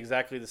almost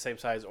exactly the same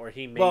size, or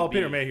he may. Well, be.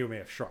 Peter Mayhew may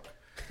have shrunk.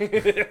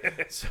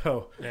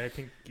 So Yeah, I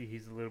think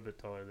he's a little bit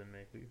taller than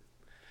Mayhew.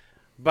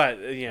 But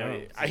I don't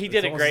know. he It's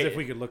did a almost as great. if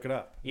we could look it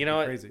up. You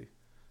know It'd be what?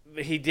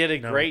 crazy. He did a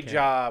No, we great can't.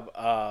 job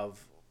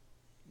of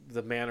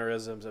the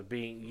mannerisms of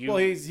being. Well,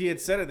 he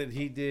had said it that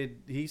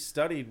he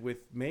studied with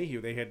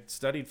Mayhew. They had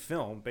studied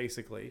film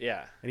basically.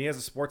 Yeah. And he has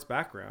a sports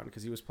background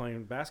because he was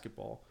playing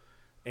basketball,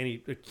 and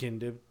he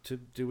akin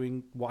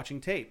to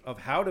watching tape of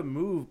how to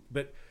move.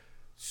 But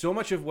so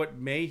much of what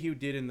Mayhew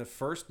did in the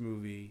first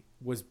movie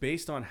was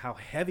based on how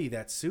heavy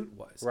that suit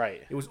was.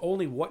 Right. It was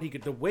only what he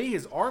could. The way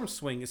his arms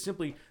swing is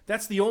simply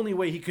that's the only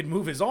way he could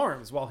move his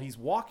arms while he's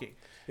walking.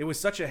 It was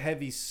such a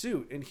heavy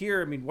suit. And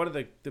here, I mean, one of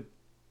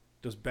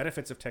those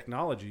benefits of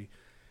technology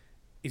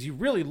is you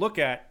really look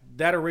at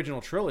that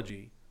original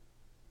trilogy,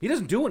 he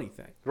doesn't do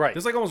anything. Right.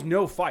 There's like almost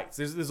no fights.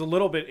 There's a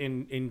little bit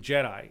in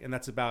Jedi, and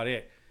that's about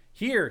it.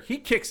 Here, he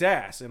kicks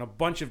ass in a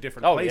bunch of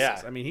different Oh, places.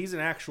 yeah. I mean, he's an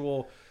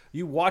actual.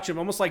 You watch him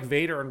almost like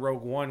Vader in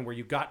Rogue One, where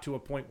you got to a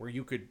point where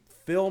you could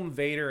film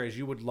Vader as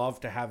you would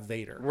love to have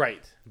Vader.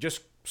 right.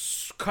 Just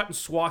cutting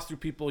swaths through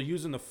people,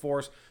 using the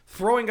Force,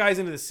 throwing guys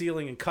into the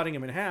ceiling and cutting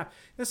them in half. And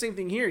the same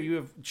thing here. You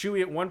have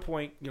Chewie at one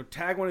point,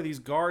 tag one of these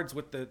guards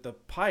with the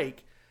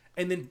pike,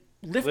 and then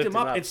lift him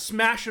up and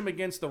smash him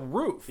against the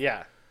roof.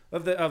 Yeah.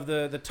 Of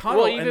the tunnel.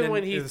 Well, and even then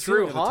when he the threw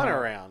ceiling of the Han tunnel.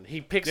 around,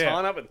 he picks Yeah.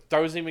 Han up and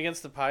throws him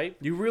against the pipe.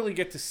 You really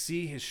get to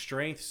see his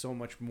strength so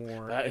much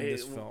more in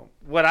this film.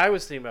 What I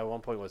was thinking about at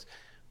one point was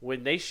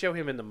when they show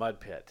him in the mud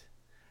pit,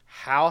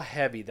 how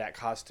heavy that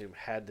costume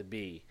had to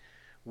be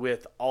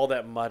with all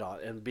that mud on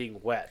and being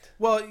wet.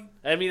 Well,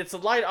 I mean, it's a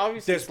light.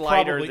 Obviously, there's it's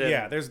lighter probably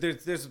than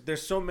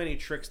there's so many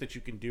tricks that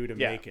you can do to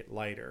Yeah. make it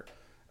lighter.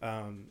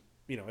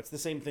 It's the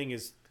same thing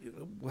as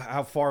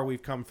how far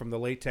we've come from the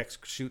latex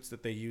suits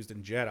that they used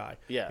in Jedi.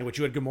 Yeah. In which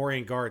you had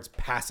Gamorrean guards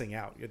passing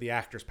out. You had the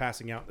actors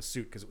passing out in the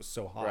suit because it was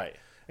so hot. Right.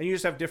 And you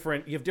just have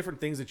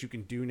different things that you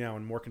can do now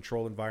in more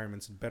controlled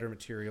environments and better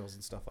materials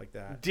and stuff like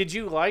that. Did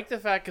you like the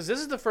fact, because this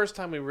is the first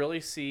time we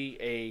really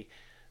see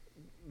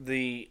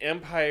the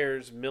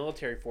Empire's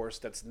military force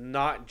that's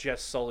not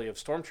just solely of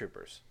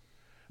stormtroopers?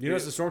 You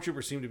notice the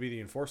stormtroopers seem to be the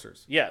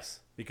enforcers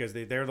Yes. because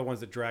they're the ones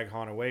that drag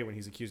Han away when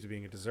he's accused of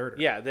being a deserter.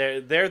 Yeah,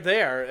 they're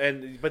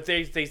there, but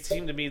they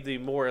seem to be the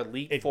more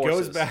elite It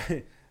forces.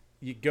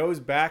 goes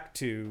back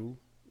to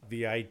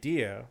the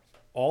idea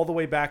all the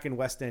way back in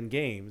West End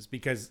Games,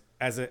 because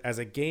as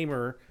a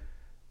gamer,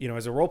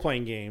 as a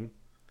role-playing game,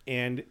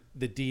 and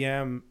the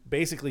DM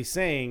basically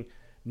saying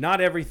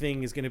not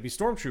everything is going to be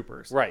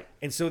stormtroopers. Right.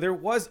 And so there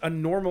was a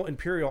normal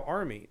Imperial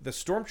army. The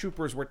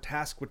stormtroopers were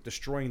tasked with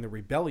destroying the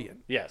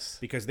rebellion. Yes.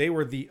 Because they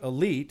were the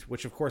elite,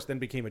 which of course then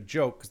became a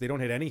joke because they don't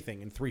hit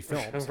anything in 3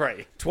 films.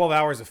 Right. 12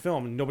 hours of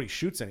film and nobody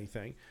shoots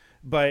anything.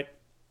 But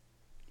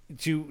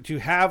to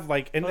have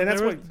and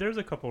that's what there's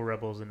a couple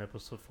rebels in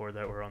episode 4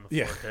 that were on the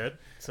Yeah. forehead,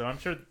 so I'm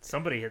sure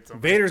somebody hit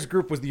somebody. Vader's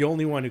group was the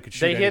only one who could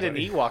shoot They hit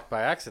anybody. an Ewok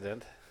by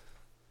accident.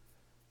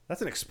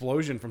 That's an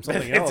explosion from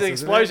something It's else. an isn't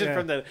explosion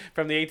it?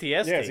 from the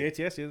ATST. Yeah, it's the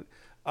ATST.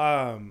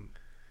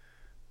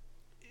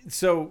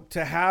 So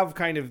to have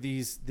kind of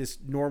this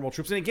normal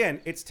troops, and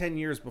again, it's 10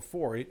 years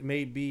before. It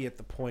may be at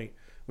the point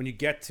when you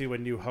get to A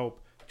New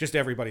Hope, just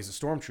everybody's a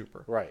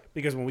stormtrooper, Right.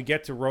 Because when we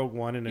get to Rogue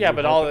One and Yeah, New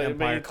but Hope all and the-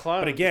 but Empire, you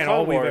Clone- but again, Clone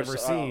all we've Wars, ever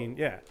seen,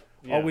 yeah.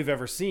 all we've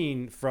ever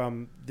seen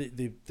from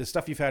the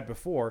stuff you've had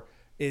before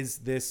is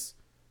this.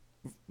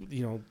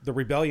 The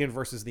rebellion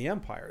versus the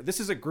Empire. This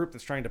is a group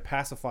that's trying to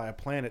pacify a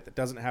planet that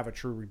doesn't have a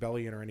true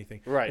rebellion or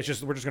anything. Right. It's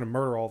just we're just going to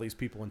murder all these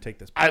people and take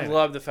this I planet.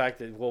 love the fact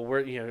that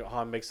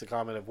Han makes the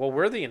comment of,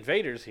 we're the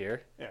invaders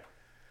here. Yeah.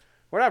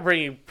 We're not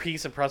bringing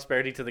peace and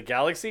prosperity to the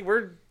galaxy.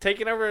 We're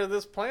taking over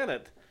this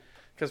planet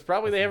because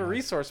probably they have a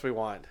resource we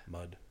want.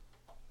 Mud.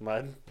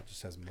 Mud. It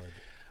just has mud.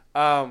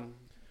 Um,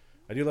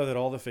 I do love that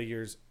all the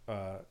figures,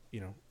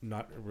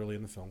 not really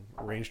in the film.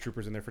 Range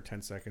troopers in there for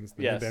 10 seconds.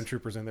 The Yes. band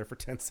troopers in there for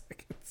 10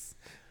 seconds.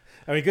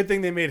 I mean, good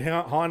thing they made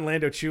Han,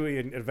 Lando, Chewie,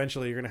 and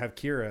eventually you're going to have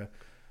Kira.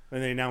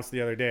 And they announced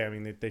the other day. I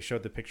mean, they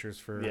showed the pictures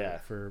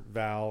for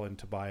Val and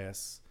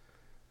Tobias.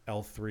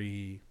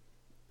 L3.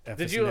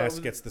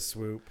 FSNS gets the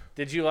swoop.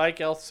 Did you like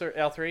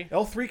L3?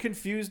 L3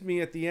 confused me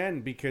at the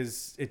end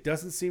because it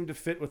doesn't seem to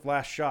fit with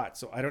Last Shot.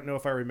 So I don't know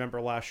if I remember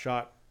Last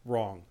Shot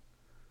wrong.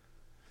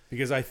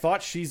 Because I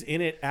thought she's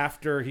in it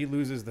after he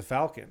loses the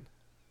Falcon.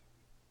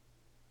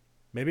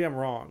 Maybe I'm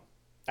wrong.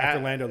 After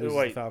Lando loses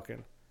the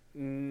Falcon.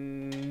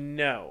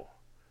 No.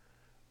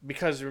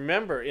 Because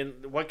remember,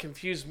 what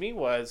confused me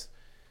was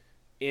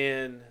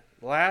in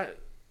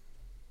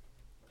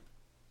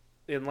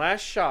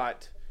Last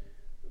Shot,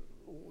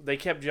 they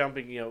kept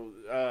jumping,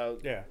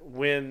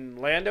 when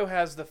Lando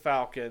has the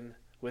Falcon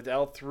with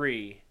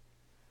L3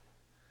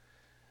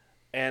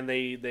 and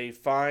they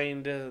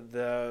find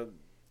the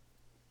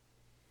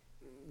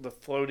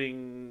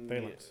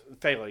floating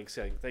phalanx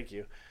thing. Thank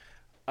you.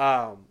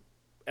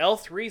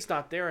 L3's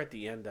not there at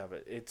the end of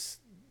it. It's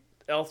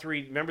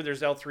L3. Remember,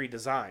 there's L3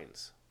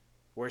 designs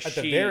where At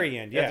the very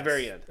end, yes. At the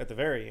very end. At the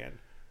very end.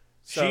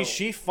 So-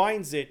 she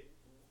finds it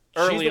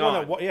Early she's the one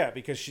on. that,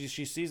 because she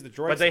sees the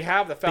droids. But they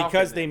have the Falcon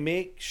because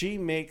then. she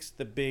makes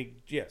the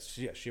big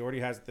she already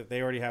has they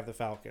already have the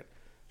Falcon.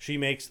 She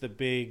makes the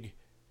big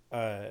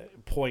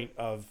point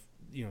of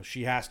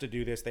she has to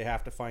do this. They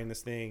have to find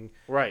this thing.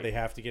 Right. They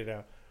have to get it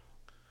out.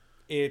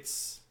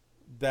 It's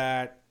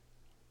that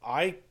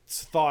I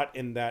thought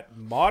in that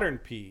modern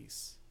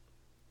piece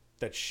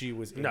that she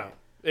was in it.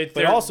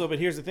 But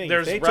here's the thing.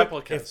 There's if they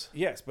replicas.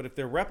 but if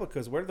they're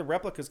replicas, where do the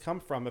replicas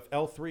come from if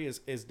L3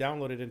 is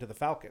downloaded into the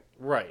Falcon?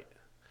 Right.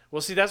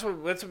 Well, see, that's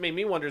what made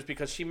me wonder is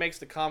because she makes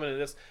the comment of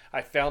this,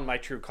 I found my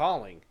true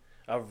calling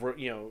of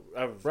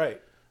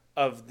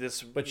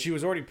this. But she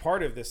was already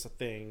part of this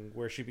thing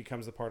where she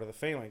becomes a part of the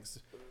Phalanx.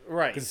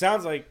 Right. Because it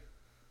sounds like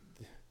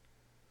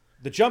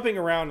the jumping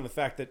around and the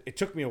fact that it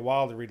took me a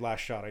while to read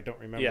Last Shot. I don't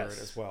remember it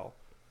as well.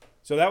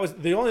 So that was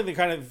the only thing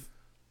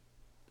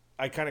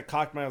I kind of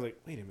cocked my eye. I was like,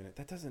 wait a minute,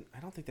 I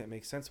don't think that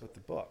makes sense with the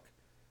book.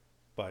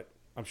 But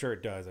I'm sure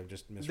it does. I'm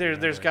just misremembering.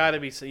 There's got to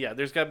be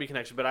there's got to be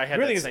connection. But I had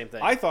the same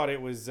thing. I thought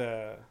it was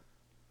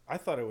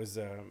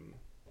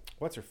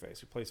what's her face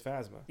who plays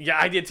Phasma. Yeah,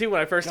 I did too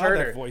when I first God, heard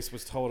that her. voice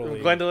was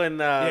totally Gwendolyn.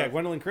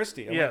 Gwendolyn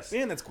Christie. I'm yes, like,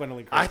 man, that's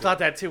Gwendolyn Christie. I thought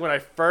that too when I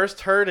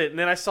first heard it, and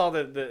then I saw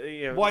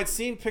the Well, I'd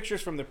seen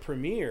pictures from the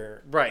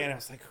premiere, right? And I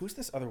was like, who's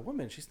this other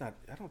woman? She's not.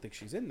 I don't think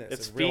she's in this.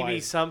 It's Phoebe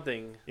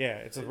something. Yeah,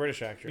 it's a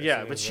British actress.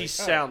 Yeah, but she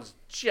sounds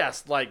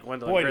just like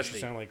Gwendolyn Christie. Boy, does she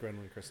sound like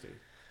Gwendolyn Christie,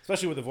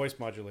 especially with the voice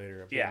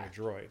modulator of being a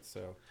droid.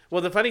 So,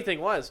 well, the funny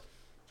thing was,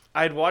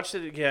 I had watched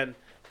it again,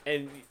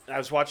 and I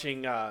was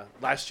watching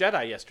Last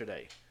Jedi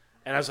yesterday,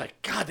 and I was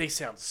like, God, they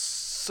sound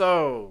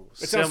so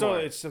similar.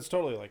 It sounds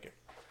totally like it.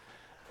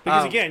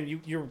 Because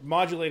again, you're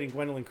modulating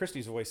Gwendolyn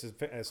Christie's voice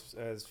as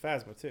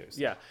Phasma too.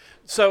 So. Yeah.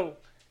 So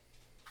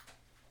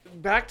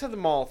back to the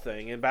mall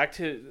thing, and back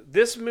to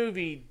this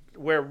movie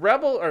where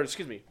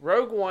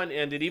Rogue One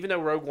ended. Even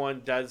though Rogue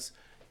One does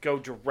go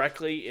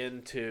directly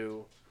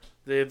into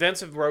the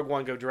events of Rogue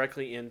One, go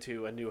directly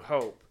into A New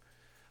Hope.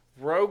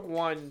 Rogue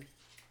One,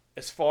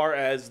 as far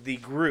as the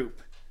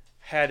group,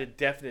 had a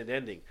definite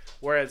ending,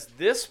 whereas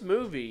this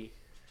movie,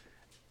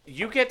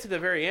 you get to the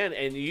very end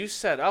and you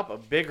set up a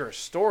bigger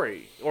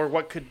story, or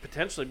what could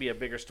potentially be a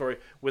bigger story,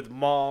 with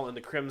Maul and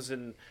the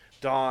Crimson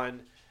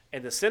Dawn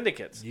and the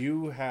syndicates.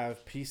 You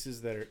have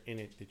pieces that are in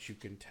it that you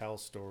can tell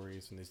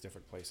stories in these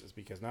different places,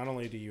 because not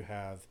only do you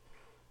have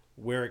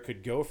where it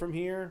could go from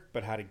here,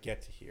 but how to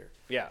get to here.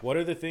 Yeah. What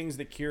are the things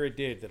that Kira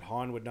did that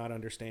Han would not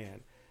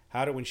understand?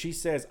 When she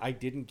says, I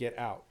didn't get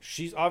out,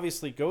 she's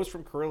obviously goes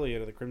from Corellia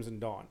to the Crimson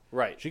Dawn.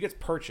 Right. She gets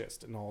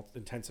purchased in all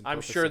intents and I'm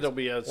purposes. sure there'll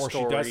be a or story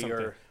she does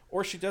something.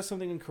 Or she does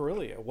something in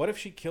Corellia. What if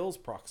she kills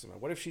Proxima?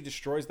 What if she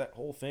destroys that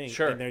whole thing?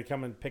 Sure. And they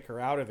come and pick her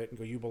out of it and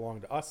go, you belong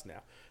to us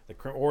now.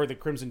 Or the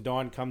Crimson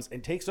Dawn comes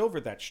and takes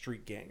over that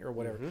street gang or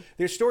whatever.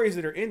 There's stories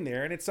that are in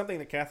there, and it's something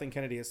that Kathleen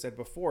Kennedy has said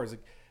before, is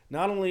like,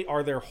 not only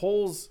are there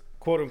holes,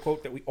 quote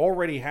unquote, that we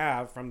already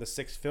have from the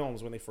 6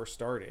 films when they first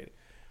started,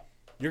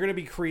 you're going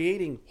to be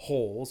creating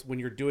holes when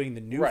you're doing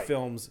the new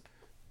films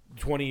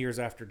 20 years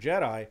after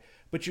Jedi,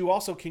 but you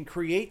also can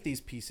create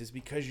these pieces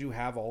because you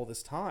have all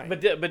this time.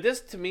 But this,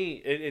 to me,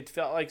 it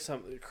felt like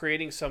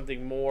creating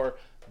something more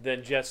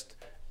than just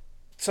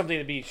something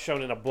to be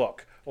shown in a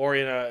book or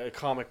in a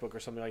comic book or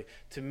something like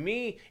that. To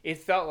me, it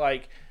felt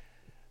like,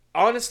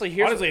 honestly,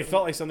 it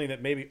felt like something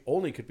that maybe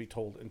only could be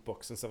told in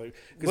books and stuff like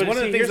that. Because But one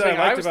of the see, things here's that the I thing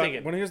liked I was about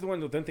thinking. here's the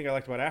one thing I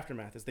liked about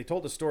Aftermath is they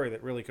told a story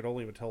that really could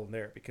only be told in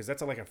there, because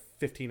that's like a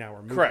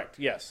 15-hour movie. Correct.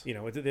 Yes. You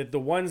know, the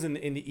ones in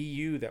the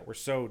EU that were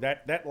so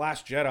that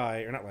Last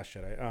Jedi, or not Last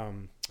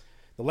Jedi,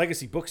 the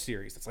Legacy book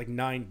series, that's like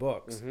 9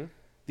 books.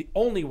 The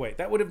only way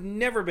that would have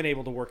never been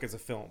able to work as a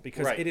film,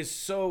 because it is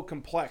so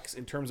complex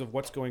in terms of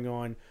what's going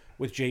on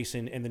with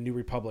Jason and the New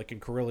Republic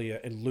and Corellia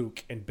and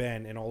Luke and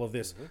Ben and all of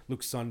this,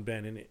 Luke's son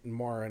Ben and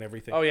Mara and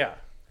everything. Oh yeah.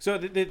 So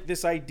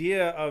this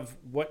idea of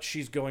what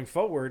she's going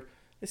forward,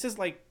 this is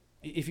like,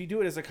 if you do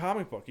it as a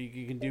comic book,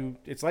 you can do,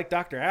 it's like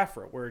Dr.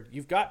 Aphra, where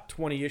you've got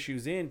 20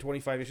 issues in,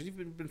 25 issues.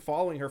 You've been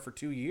following her for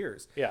 2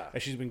 years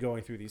as she's been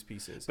going through these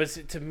pieces. But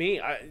to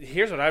me,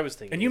 here's what I was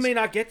thinking. And you may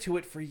not get to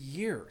it for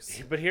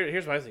years. But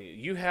here's what I was thinking.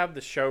 You have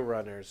the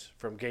showrunners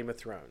from Game of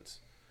Thrones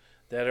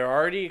that are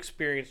already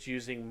experienced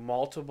using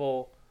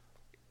multiple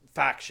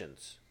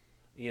factions,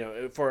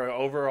 for an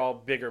overall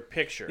bigger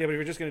picture. Yeah, but if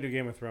you're just going to do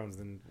Game of Thrones,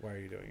 then why are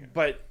you doing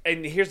it?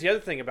 And here's the other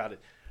thing about it.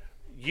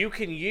 You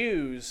can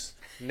use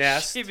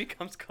Nest. She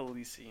becomes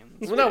Khaleesi.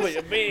 Well, no,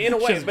 but in a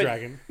way, She's a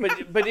dragon.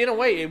 but in a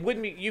way, it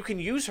wouldn't be. You can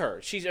use her.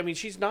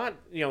 She's not.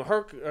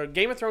 Her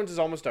Game of Thrones is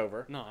almost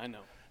over. No, I know.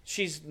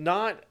 She's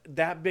not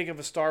that big of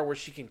a star where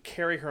she can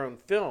carry her own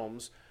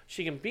films.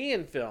 She can be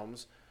in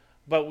films,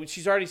 but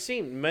she's already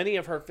seen many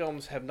of her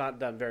films have not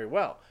done very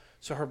well.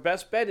 So her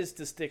best bet is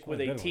to stick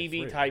with a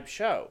TV type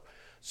show.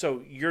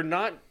 So you're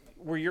not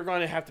where you're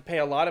going to have to pay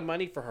a lot of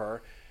money for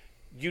her.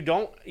 You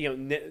don't,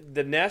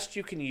 the Nest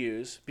you can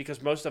use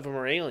because most of them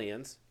are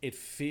aliens. It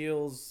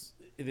feels,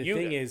 the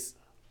thing is,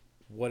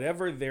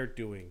 whatever they're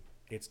doing,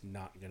 it's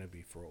not going to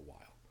be for a while.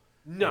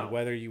 No. And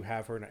whether you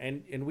have her,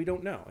 and we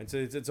don't know. And so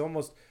it's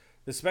almost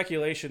the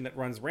speculation that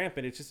runs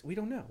rampant. It's just, we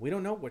don't know. We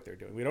don't know what they're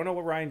doing. We don't know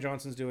what Rian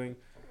Johnson's doing.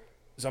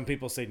 Some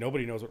people say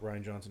nobody knows what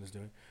Rian Johnson is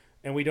doing.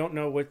 And we don't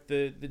know what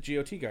the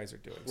GOT guys are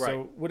doing. Right.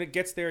 So when it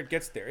gets there, it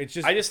gets there. It's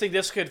just, I just think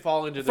this could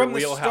fall into the from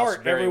wheelhouse. From the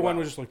start, very everyone well.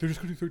 was just like, they're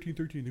just going to do 13-13.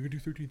 They're going to do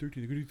 13-13. They're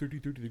going to do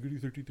 13-13. They're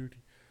going to do 13-13.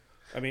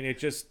 I mean, it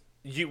just...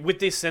 with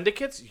these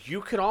syndicates,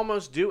 you could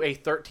almost do a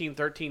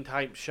 13-13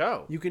 type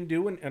show. You can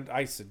do and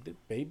I said it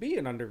may be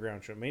an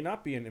underground show, it may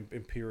not be an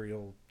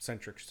Imperial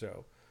centric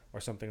show or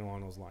something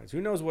along those lines.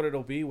 Who knows what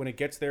it'll be? When it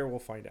gets there, we'll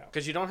find out.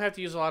 Because you don't have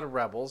to use a lot of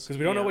Rebels. Because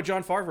we don't know what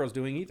Jon Favreau's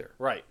doing either.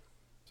 Right.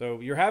 So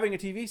you're having a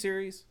TV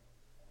series.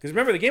 Because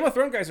remember, the Game of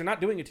Thrones guys are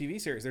not doing a TV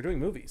series; they're doing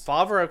movies.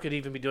 Favreau could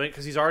even be doing it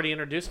because he's already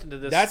introduced into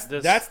this.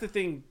 That's the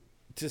thing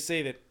to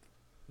say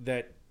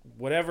that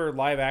whatever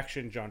live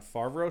action Jon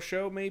Favreau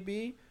show may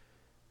be,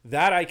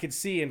 that I could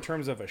see in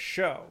terms of a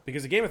show.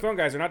 Because the Game of Thrones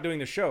guys are not doing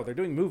the show; they're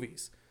doing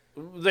movies.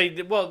 They're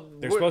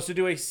supposed to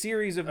do a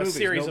series of movies.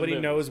 Nobody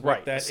knows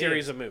what that is. A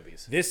series of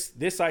movies.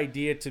 This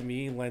idea to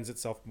me lends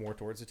itself more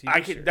towards a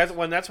TV series.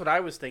 That's what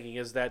I was thinking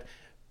is that.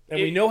 And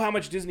we know how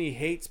much Disney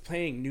hates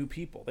paying new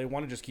people. They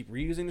want to just keep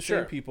reusing the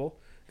same people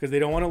because they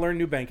don't want to learn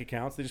new bank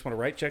accounts. They just want to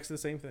write checks to the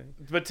same thing.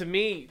 But to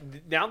me,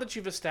 now that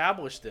you've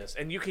established this,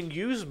 and you can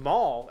use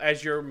Maul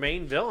as your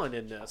main villain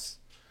in this,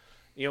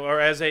 or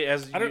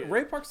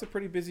Ray Park's a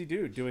pretty busy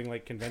dude doing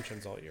like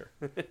conventions all year,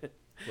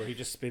 where he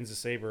just spins a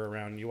saber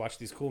around. And you watch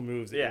these cool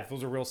moves. Yeah,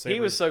 those are real sabers.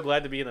 He was so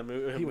glad to be in a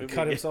movie. He would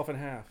cut himself in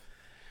half.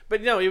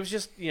 But no, it was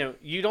just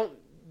you don't.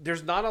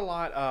 There's not a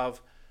lot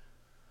of.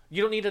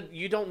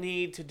 You don't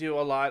need to do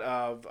a lot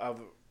of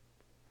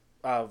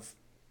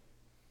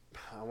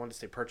I want to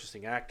say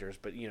purchasing actors,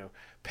 but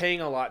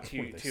paying a lot What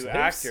are they, to slaves?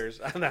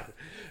 actors. I don't know.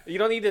 You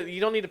don't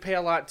need to pay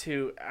a lot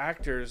to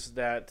actors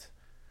that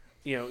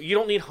you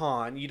don't need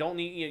Han. You don't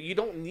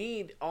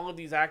need all of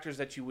these actors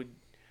that you would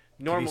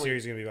TV normally.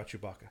 series is gonna be about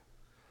Chewbacca.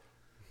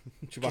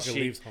 Chewbacca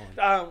leaves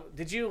Han.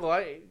 Did you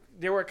like?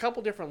 There were a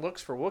couple different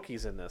looks for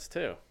Wookiees in this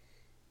too.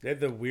 They had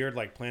the weird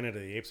like Planet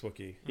of the Apes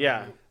Wookiee.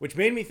 Yeah, Which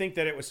made me think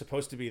that it was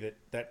supposed to be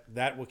that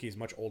Wookiee is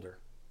much older.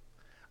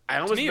 I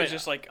To almost me, it was bet-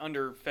 just like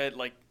underfed,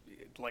 like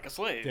a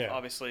slave, Yeah.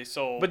 obviously.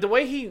 So, But the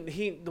way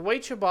the way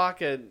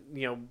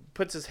Chewbacca,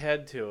 puts his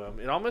head to him,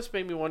 it almost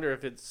made me wonder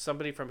if it's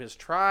somebody from his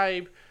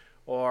tribe,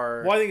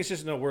 or Well, I think it's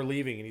just we're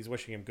leaving, and he's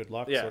wishing him good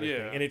luck. Yeah. Sort of Yeah.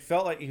 thing. And it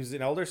felt like he was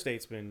an elder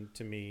statesman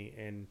to me,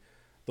 and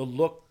the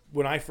look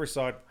when I first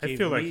saw it, I gave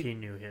feel like me- he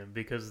knew him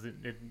because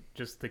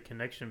just the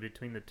connection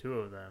between the two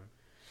of them.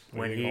 You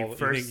When think he all,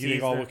 first you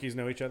think all sees Wookiees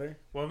know each other?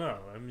 well, no,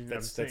 I mean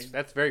That's- I'm saying,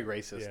 that's very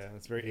racist. Yeah,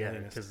 that's very yeah,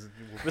 alienist. because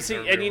But see,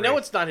 and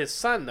it's not his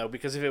son though,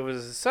 because if it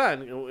was his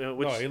son,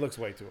 which No, he looks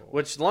way too old.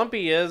 which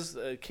Lumpy is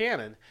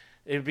canon,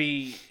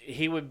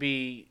 he would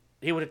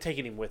have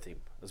taken him with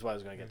him. Is what I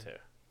was going to get to.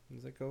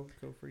 He's like, go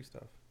free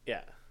stuff.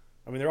 Yeah,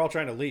 I mean, they're all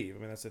trying to leave. I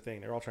mean, that's the thing.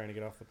 They're all trying to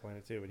get off the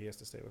planet too, but he has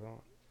to stay with Han.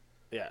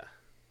 yeah.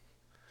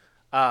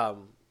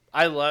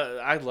 I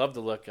love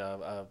the look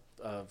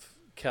of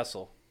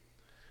Kessel,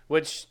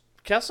 which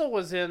Kessel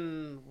was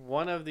in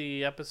one of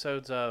the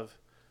episodes of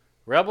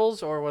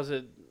Rebels, or was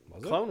it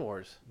Was it? Clone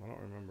Wars? I don't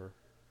remember.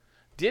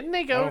 Didn't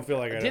they go? don't feel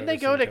like I've didn't ever they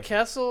go seen to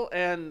Kessel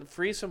and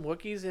free some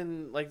Wookiees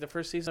in like the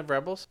first season of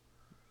Rebels?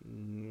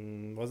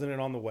 Wasn't it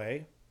on the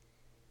way?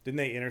 Didn't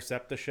they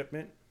intercept the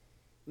shipment?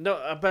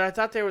 No, but I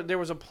thought there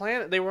was a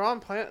planet. They were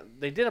on planet.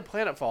 They did a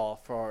planet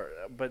fall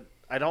but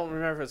I don't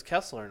remember if it was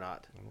Kessel or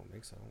not. I don't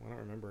think so. I don't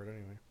remember it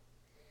anyway.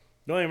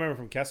 The only I remember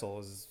from Kessel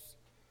is,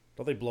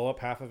 don't they blow up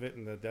half of it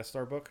in the Death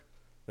Star book?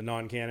 The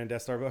non-canon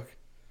Death Star book?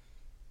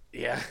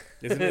 Yeah,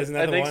 Isn't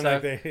that I the think one? so.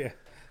 Like they,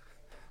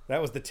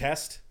 that was the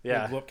test?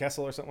 Yeah. They blew up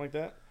Kessel or something like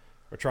that?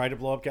 Or tried to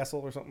blow up Kessel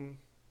or something?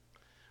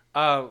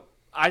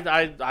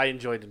 I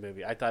enjoyed the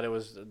movie. I thought it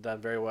was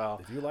done very well.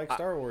 If you like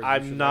Star Wars, you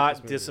I'm should not like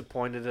this movie.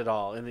 disappointed at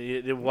all, and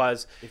it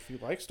was. If you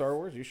like Star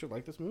Wars, you should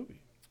like this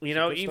movie. You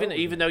know, good Star even Wars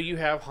even movie. though you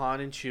have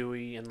Han and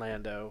Chewie and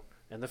Lando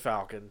and the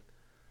Falcon,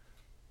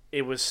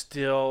 it was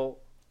still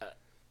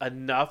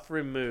enough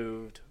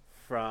removed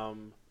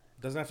from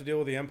Doesn't have to deal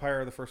with the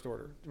Empire or the First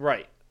Order.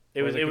 right.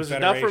 It Or was the it was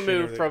enough Confederation or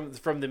removed the-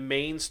 from the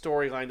main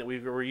storyline that we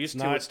were used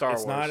to with Star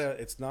Wars.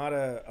 It's not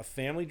a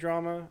family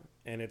drama,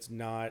 and it's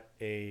not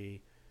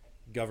a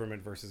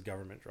government versus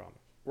government drama.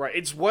 Right.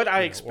 It's what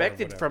I or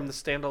expected whatever. from the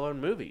standalone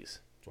movies.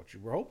 It's what you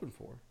were hoping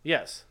for.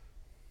 Yes.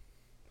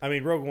 I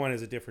mean, Rogue One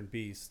is a different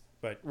beast,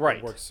 but Right.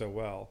 it works so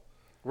well.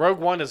 Rogue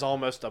One is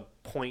almost a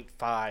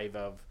 0.5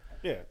 of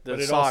Yeah, the but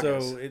it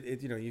sagas. also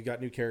you got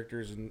new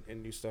characters and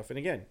new stuff, and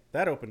again,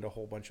 that opened a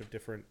whole bunch of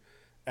different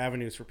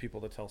avenues for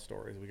people to tell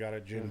stories. We got a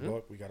Jin Mm-hmm.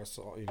 book, we got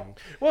a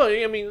Well,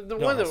 I mean, No,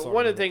 one of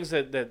sorry, the no. things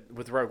that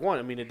with Rogue One,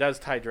 I mean, it does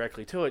tie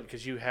directly to it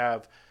because you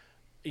have,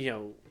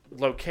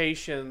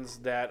 locations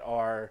that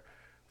are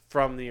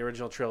from the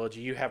original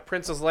trilogy. You have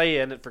Princess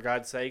Leia in it, for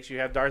God's sakes. You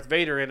have Darth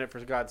Vader in it, for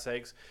God's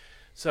sakes.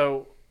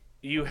 So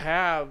you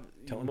have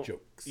Telling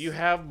jokes. You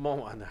have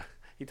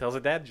he tells a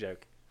dad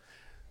joke.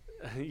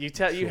 You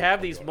Sure, have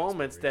I'll these go on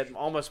moments that inspiration.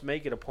 almost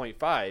make it a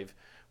 0.5,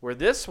 where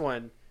this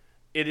one,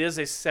 it is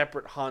a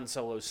separate Han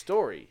Solo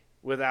story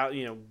without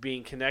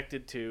being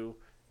connected to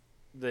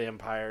the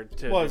Empire.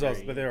 Well,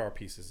 but there are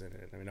pieces in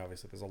it. I mean,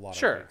 obviously, there's a lot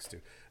Sure. of things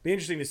too. Be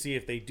interesting to see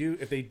if they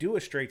do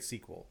a straight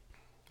sequel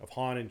of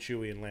Han and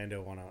Chewie and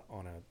Lando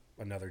on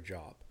another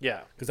job.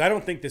 Yeah. Because I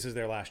don't think this is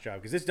their last job.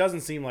 Because this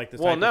doesn't seem like this.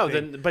 Well, type no, of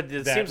thing but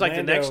it that seems like the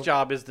Lando- next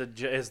job is the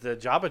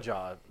Jabba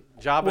job.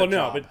 Jabba Well, no,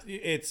 job. but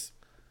it's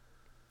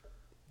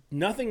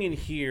nothing in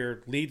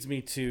here leads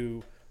me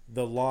to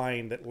the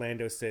line that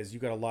Lando says, "You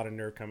got a lot of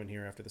nerve coming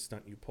here after the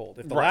stunt you pulled."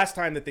 If the Right. last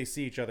time that they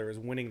see each other is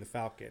winning the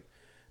Falcon,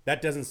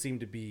 that doesn't seem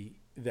to be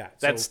that.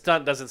 That So-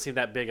 stunt doesn't seem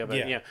that big of a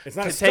Yeah. It's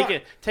not a taking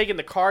stunt. taking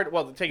the card.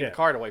 Well, taking Yeah. the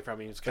card away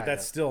from him is but kind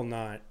that's of still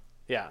not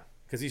yeah.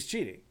 because he's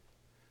cheating.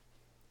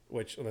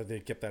 Which they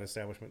kept that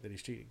establishment that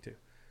he's cheating too,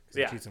 because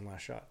Yeah. he cheats in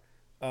last shot.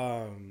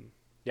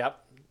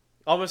 Yep.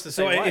 Almost the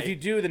So same way. if you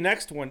do the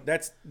next one,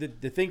 that's the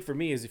thing for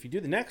me is if you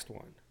do the next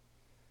one,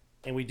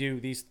 and we do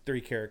these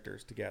three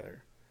characters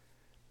together,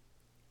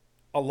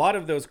 a lot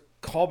of those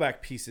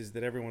callback pieces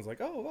that everyone's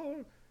like,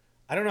 oh,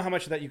 I don't know how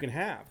much of that you can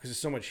have because there's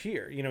so much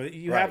here.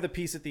 You Right. have the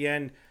piece at the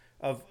end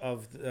of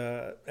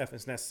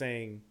F.S. Nest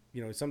saying,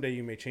 someday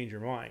you may change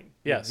your mind.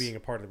 Yes. Being a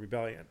part of the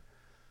rebellion.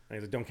 And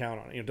he's like, don't count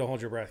on it. Don't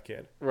hold your breath,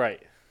 kid.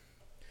 right.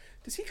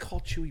 Does he call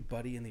Chewie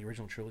Buddy in the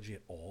original trilogy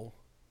at all?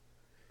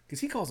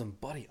 Because he calls him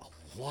Buddy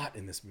a lot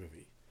in this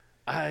movie.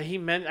 He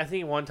meant I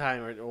think one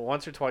time or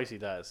once or twice he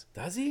does.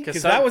 Does he? 'Cause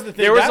Because some- that was the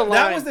thing. there was that, a that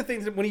line- was the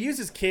thing. That when he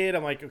uses kid,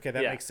 I'm like, okay,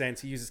 that Yeah. makes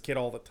sense. He uses kid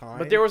all the time.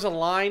 But there was a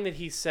line that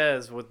he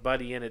says with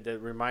Buddy in it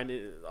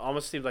that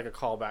almost seemed like a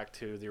callback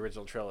to the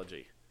original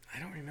trilogy. I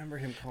don't remember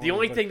him calling. The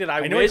only him thing that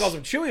I know wish- he calls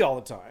him Chewie all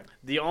the time.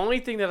 The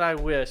only thing that I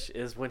wish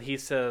is when he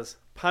says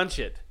 "punch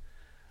it,"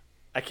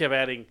 I kept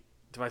adding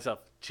to myself,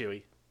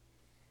 Chewie.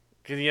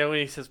 Because when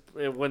he says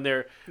when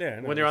they're Yeah,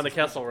 no, when they're on the it's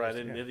Kessel just-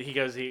 Run, yeah. and he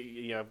goes,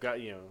 I've got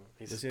he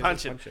says, Yes,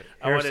 punch punch it. it.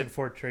 I Harrison wanted,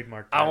 Ford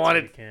trademark. I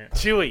wanted can't.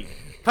 Chewie,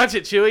 punch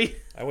it, Chewie.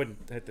 I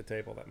wouldn't hit the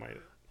table. That might.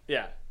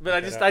 Yeah, but I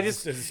that just out.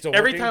 Is it still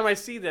every working? time I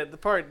see the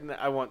part,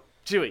 I want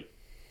Chewie,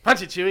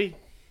 punch it, Chewie.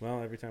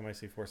 Well, every time I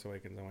see Force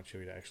Awakens, I want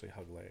Chewie to actually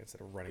hug Leia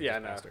instead of running Yeah, I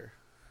just know. past her.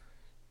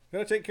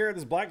 Gotta take care of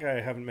this black guy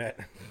I haven't met.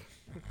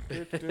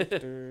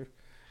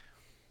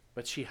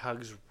 But she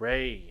hugs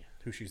Rey.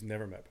 Who she's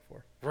never met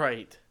before.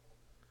 Right.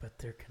 But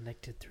they're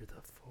connected through the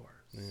Force.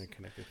 Yeah,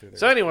 connected through their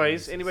So, anyways,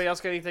 releases. anybody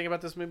else got anything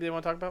about this movie they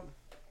want to talk about?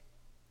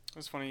 It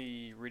was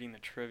funny reading the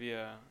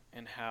trivia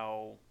and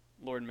how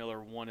Lord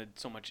Miller wanted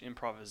so much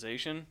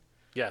improvisation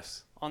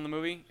Yes. on the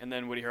movie, and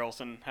then Woody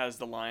Harrelson has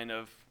the line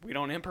of "We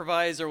don't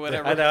improvise" or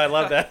whatever. I know, I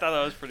love that. I thought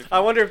that was pretty I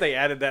funny. wonder if they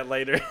added that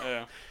later.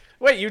 Yeah,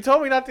 Wait, you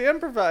told me not to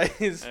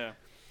improvise. yeah.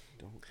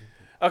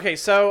 Okay,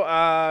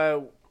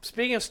 so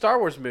speaking of Star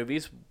Wars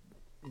movies,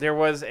 there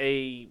was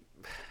a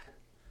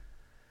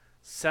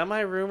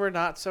semi-rumor,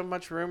 not so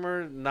much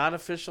rumor,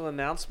 non-official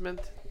announcement.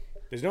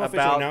 There's no official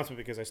about- announcement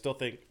because I still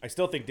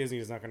think Disney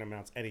is not going to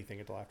announce anything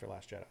until after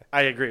Last Jedi.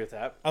 I agree with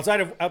that.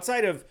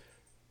 Outside of,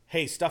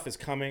 hey, stuff is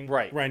coming.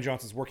 Right. Ryan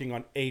Johnson's working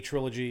on a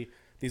trilogy.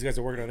 These guys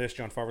are working on this.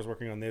 John Favreau's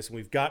working on this. And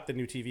we've got the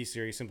new TV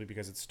series simply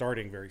because it's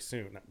starting very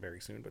soon. Not very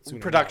soon, but soon.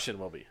 Production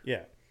will be.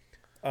 enough.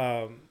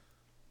 Yeah.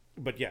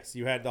 But yes,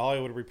 you had the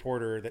Hollywood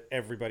Reporter that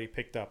everybody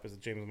picked up as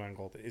James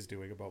Mangold is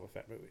doing a Boba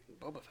Fett movie.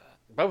 Boba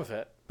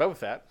Fett. Boba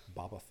Fett.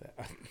 Boba Fett.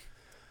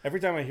 Every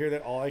time I hear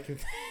that, all I can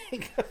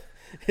think of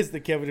is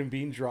the Kevin and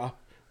Bean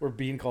drop where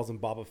Bean calls him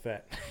Boba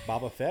Fett.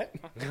 Boba Fett?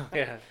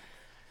 Yeah.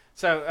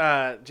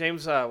 So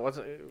James, what's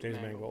it? James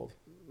Mangold.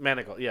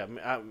 Manigault. Yeah,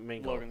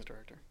 Mangold. Logan's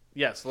director.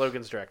 Yes,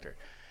 Logan's director.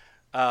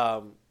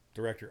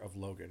 Director of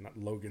Logan, not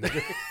Logan.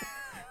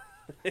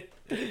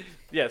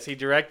 Yes, he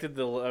directed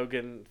the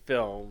Logan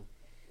film.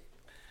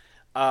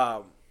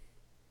 I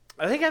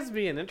think it has to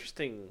be an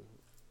interesting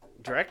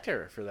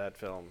director for that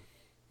film.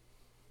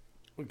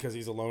 Because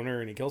he's a loner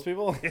and he kills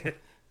people?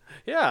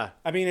 Yeah.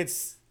 I mean,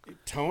 it's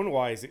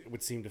tone-wise, it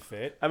would seem to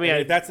fit. I mean,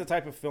 And that's the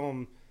type of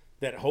film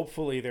that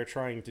hopefully they're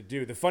trying to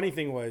do. The funny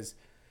thing was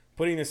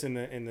putting this in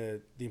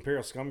the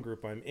Imperial Scum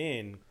group I'm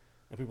in,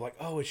 and people are like,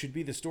 oh, it should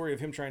be the story of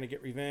him trying to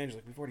get revenge.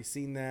 Like, we've already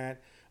seen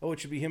that. Oh, it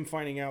should be him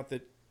finding out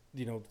that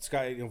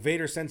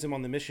Vader sends him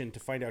on the mission to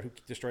find out who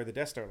destroyed the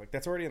Death Star. Like,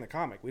 that's already in the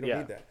comic. We don't Yeah.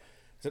 need that.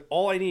 So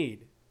all I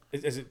need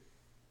is a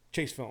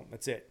chase film.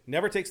 That's it.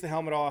 Never takes the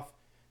helmet off.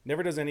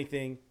 Never does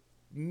anything.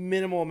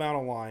 Minimal amount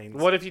of lines.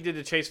 What if you did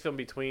a chase film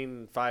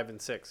between 5 and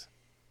 6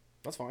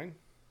 That's fine.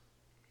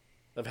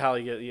 of how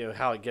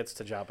how it gets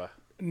to Jabba?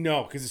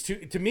 No, because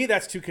it's to me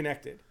that's too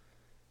connected.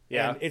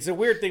 Yeah. And it's a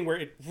weird thing where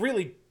it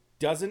really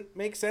doesn't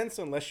make sense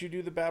unless you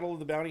do the Battle of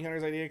the Bounty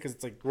Hunters idea, because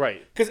it's like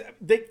Right. because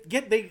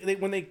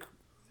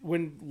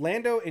when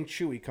Lando and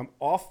Chewie come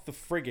off the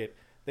frigate,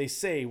 they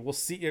say we'll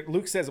see.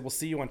 Luke says we'll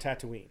see you on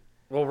Tatooine.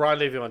 We'll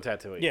rendezvous on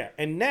Tatooine. Yeah,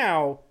 and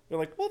now they're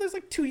like, well, there's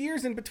like 2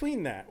 years in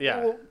between that. Yeah.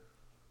 Well,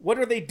 what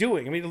are they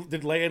doing? I mean,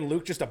 did Leia and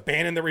Luke just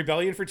abandon the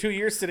rebellion for 2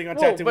 years, sitting on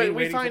Well, Tatooine, but we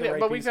waiting for find the out. right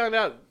But we piece? found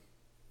out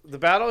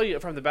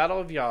from the Battle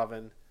of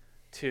Yavin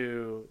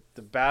to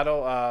the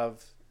Battle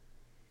of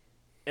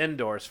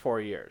Endor is 4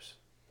 years,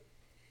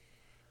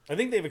 I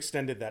think they've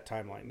extended that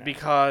timeline now.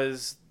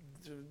 because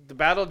the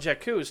Battle of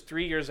Jakku is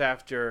 3 years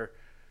after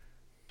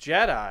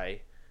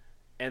Jedi,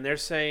 and they're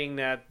saying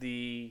that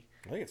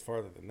I think it's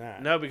farther than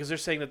that. because they're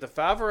saying that the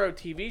Favreau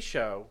TV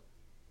show,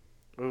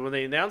 when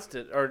they announced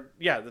it, the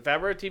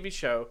Favreau TV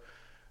show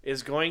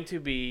is going to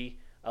be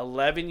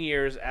 11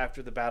 years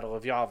after the Battle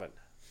of Yavin.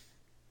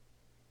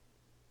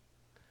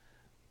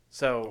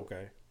 So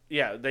Okay.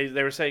 yeah, they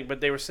were saying,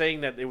 but they were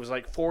saying that it was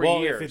like 4 Well,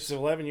 years. if it's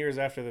 11 years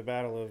after the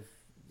Battle of,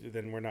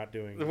 then we're not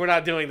doing. We're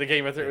not doing the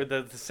Game of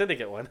the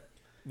Syndicate one.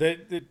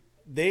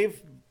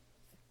 They've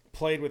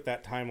played with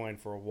that timeline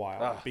for a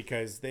while Ugh.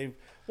 because they've.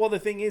 Well, the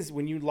thing is,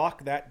 when you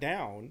lock that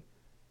down,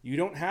 you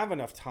don't have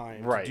enough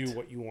time Right. to do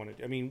what you want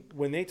to. I mean,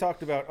 when they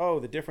talked about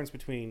the difference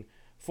between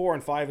 4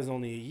 and 5 is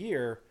only a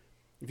year.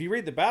 If you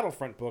read the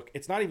Battlefront book,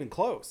 it's not even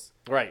close.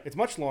 Right. It's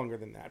much longer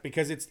than that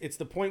because it's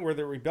the point where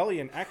the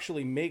rebellion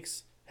actually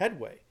makes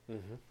headway.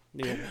 Mm-hmm.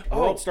 The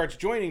world starts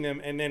joining them,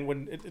 and then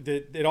when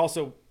it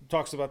also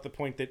talks about the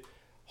point that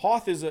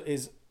Hoth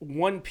is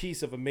one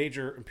piece of a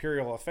major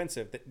Imperial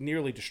offensive that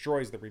nearly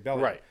destroys the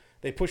rebellion. Right.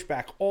 They push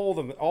back all of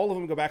them. All of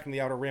them go back in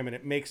the Outer Rim, and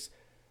it makes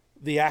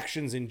the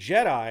actions in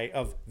Jedi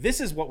of this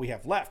is what we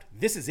have left.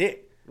 This is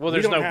it. Well, We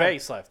there's don't no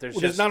base left. There's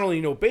just not only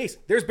no base.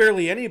 There's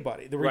barely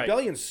anybody. The Right.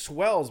 rebellion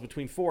swells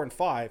between 4 and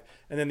 5,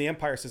 and then the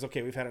Empire says,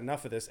 "Okay, we've had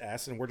enough of this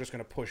and we're just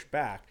going to push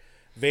back."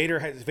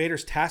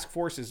 Vader's task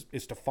force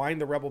is to find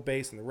the rebel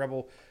base and the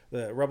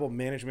rebel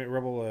management,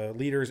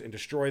 leaders, and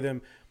destroy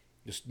them.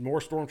 Just more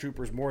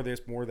stormtroopers, more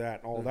this, more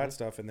that, all that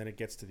stuff, and then it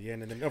gets to the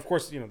end, and then of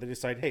course they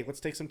decide, hey, let's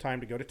take some time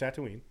to go to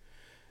Tatooine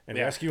and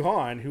rescue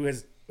Han, who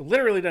has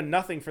literally done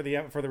nothing for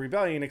the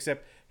rebellion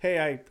except,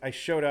 hey, I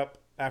showed up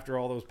after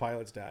all those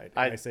pilots died.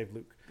 And I saved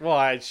Luke. Well,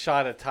 I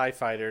shot a TIE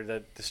fighter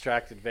that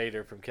distracted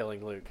Vader from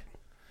killing Luke.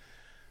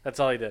 That's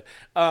all he did.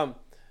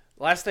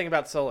 Last thing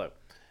about Solo.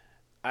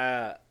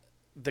 The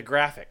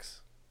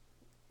graphics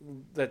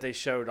that they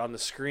showed on the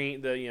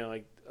screen,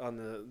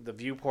 on the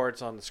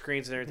viewports, on the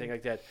screens and everything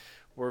like that,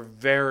 were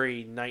very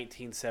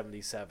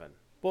 1977.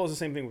 Well, it was the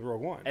same thing with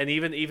Rogue One. And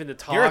even the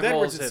toggles. Gareth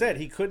Edwards had said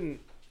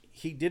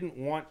he didn't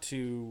want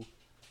to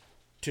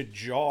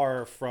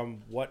jar from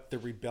what the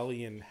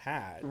rebellion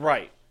had,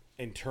 right,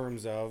 in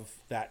terms of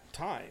that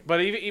time.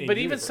 But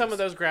even some of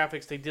those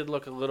graphics, they did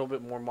look a little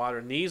bit more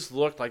modern. These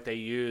looked like they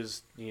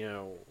used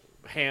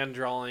hand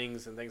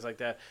drawings and things like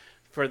that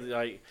for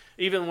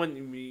even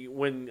when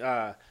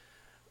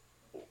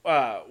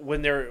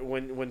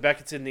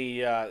Beckett's in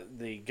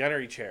the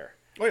gunnery chair.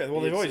 Oh yeah, well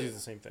they've always used the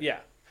same thing. Yeah,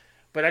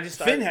 but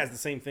Finn has the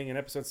same thing in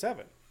Episode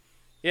 7.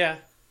 Yeah.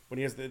 When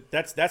he has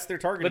that's their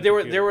targeting. But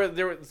there were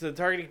the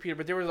targeting computer,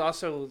 but there was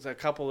also a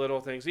couple little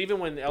things. Even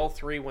when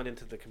L3 went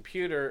into the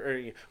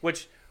computer,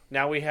 which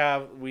now we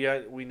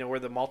know where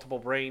the multiple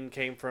brain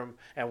came from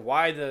and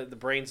why the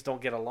brains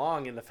don't get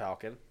along in the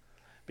Falcon,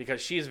 because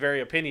she's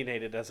very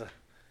opinionated as a.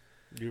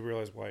 You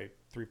realize why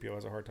 3PO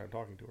has a hard time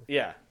talking to her.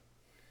 Yeah,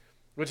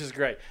 which is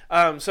great.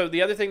 So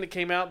the other thing that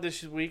came out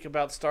this week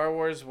about Star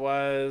Wars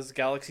was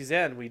Galaxy's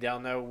End. We now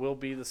know will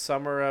be the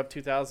summer of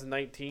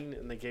 2019,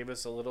 and they gave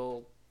us a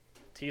little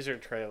teaser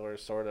trailer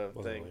sort of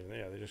thing.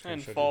 Yeah, they just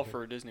and fall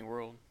for Disney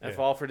World. And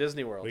fall for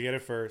Disney World. We get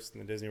it first,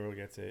 and then Disney World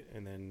gets it,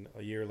 and then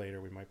a year later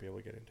we might be able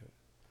to get into it.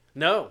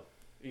 No,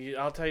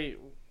 I'll tell you.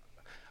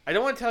 I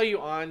don't want to tell you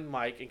on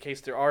mic in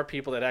case there are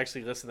people that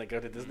actually listen that go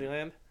to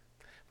Disneyland,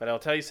 but I'll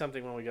tell you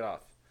something when we get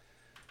off.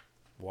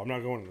 Well, I'm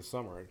not going in the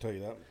summer. I can tell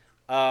you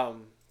that.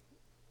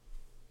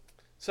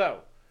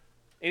 So,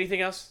 anything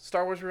else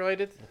Star Wars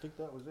related? I think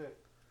that was it.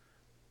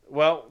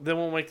 Well, then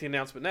we'll make the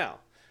announcement now.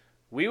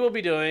 We will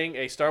be doing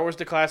a Star Wars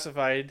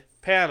Declassified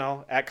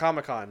panel at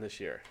Comic-Con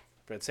this year,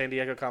 at San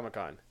Diego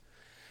Comic-Con.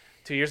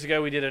 2 years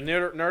ago, we did a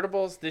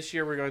Nerdables. This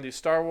year, we're going to do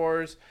Star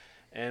Wars,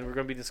 and we're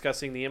going to be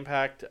discussing the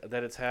impact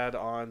that it's had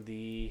on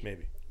the...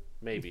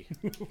 Maybe.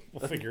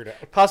 We'll figure it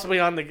out.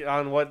 Possibly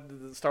on what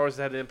Star Wars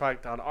has had an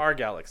impact on our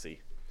galaxy.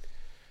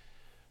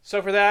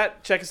 So for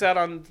that, check us out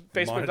on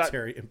Facebook.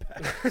 Monetary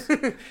impact.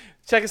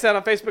 Check us out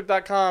on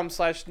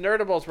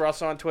Facebook.com/Nerdables. We're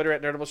also on Twitter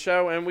at Nerdables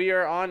Show, and we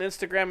are on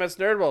Instagram as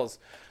Nerdables.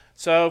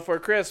 So for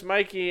Chris,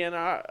 Mikey, and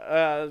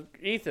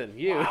Ethan,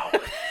 you. Wow.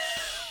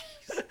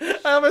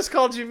 I almost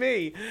called you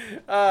me.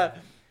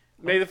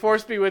 May the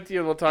Force be with you,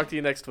 and we'll talk to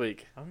you next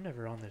week. I'm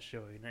never on this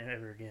show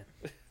ever again.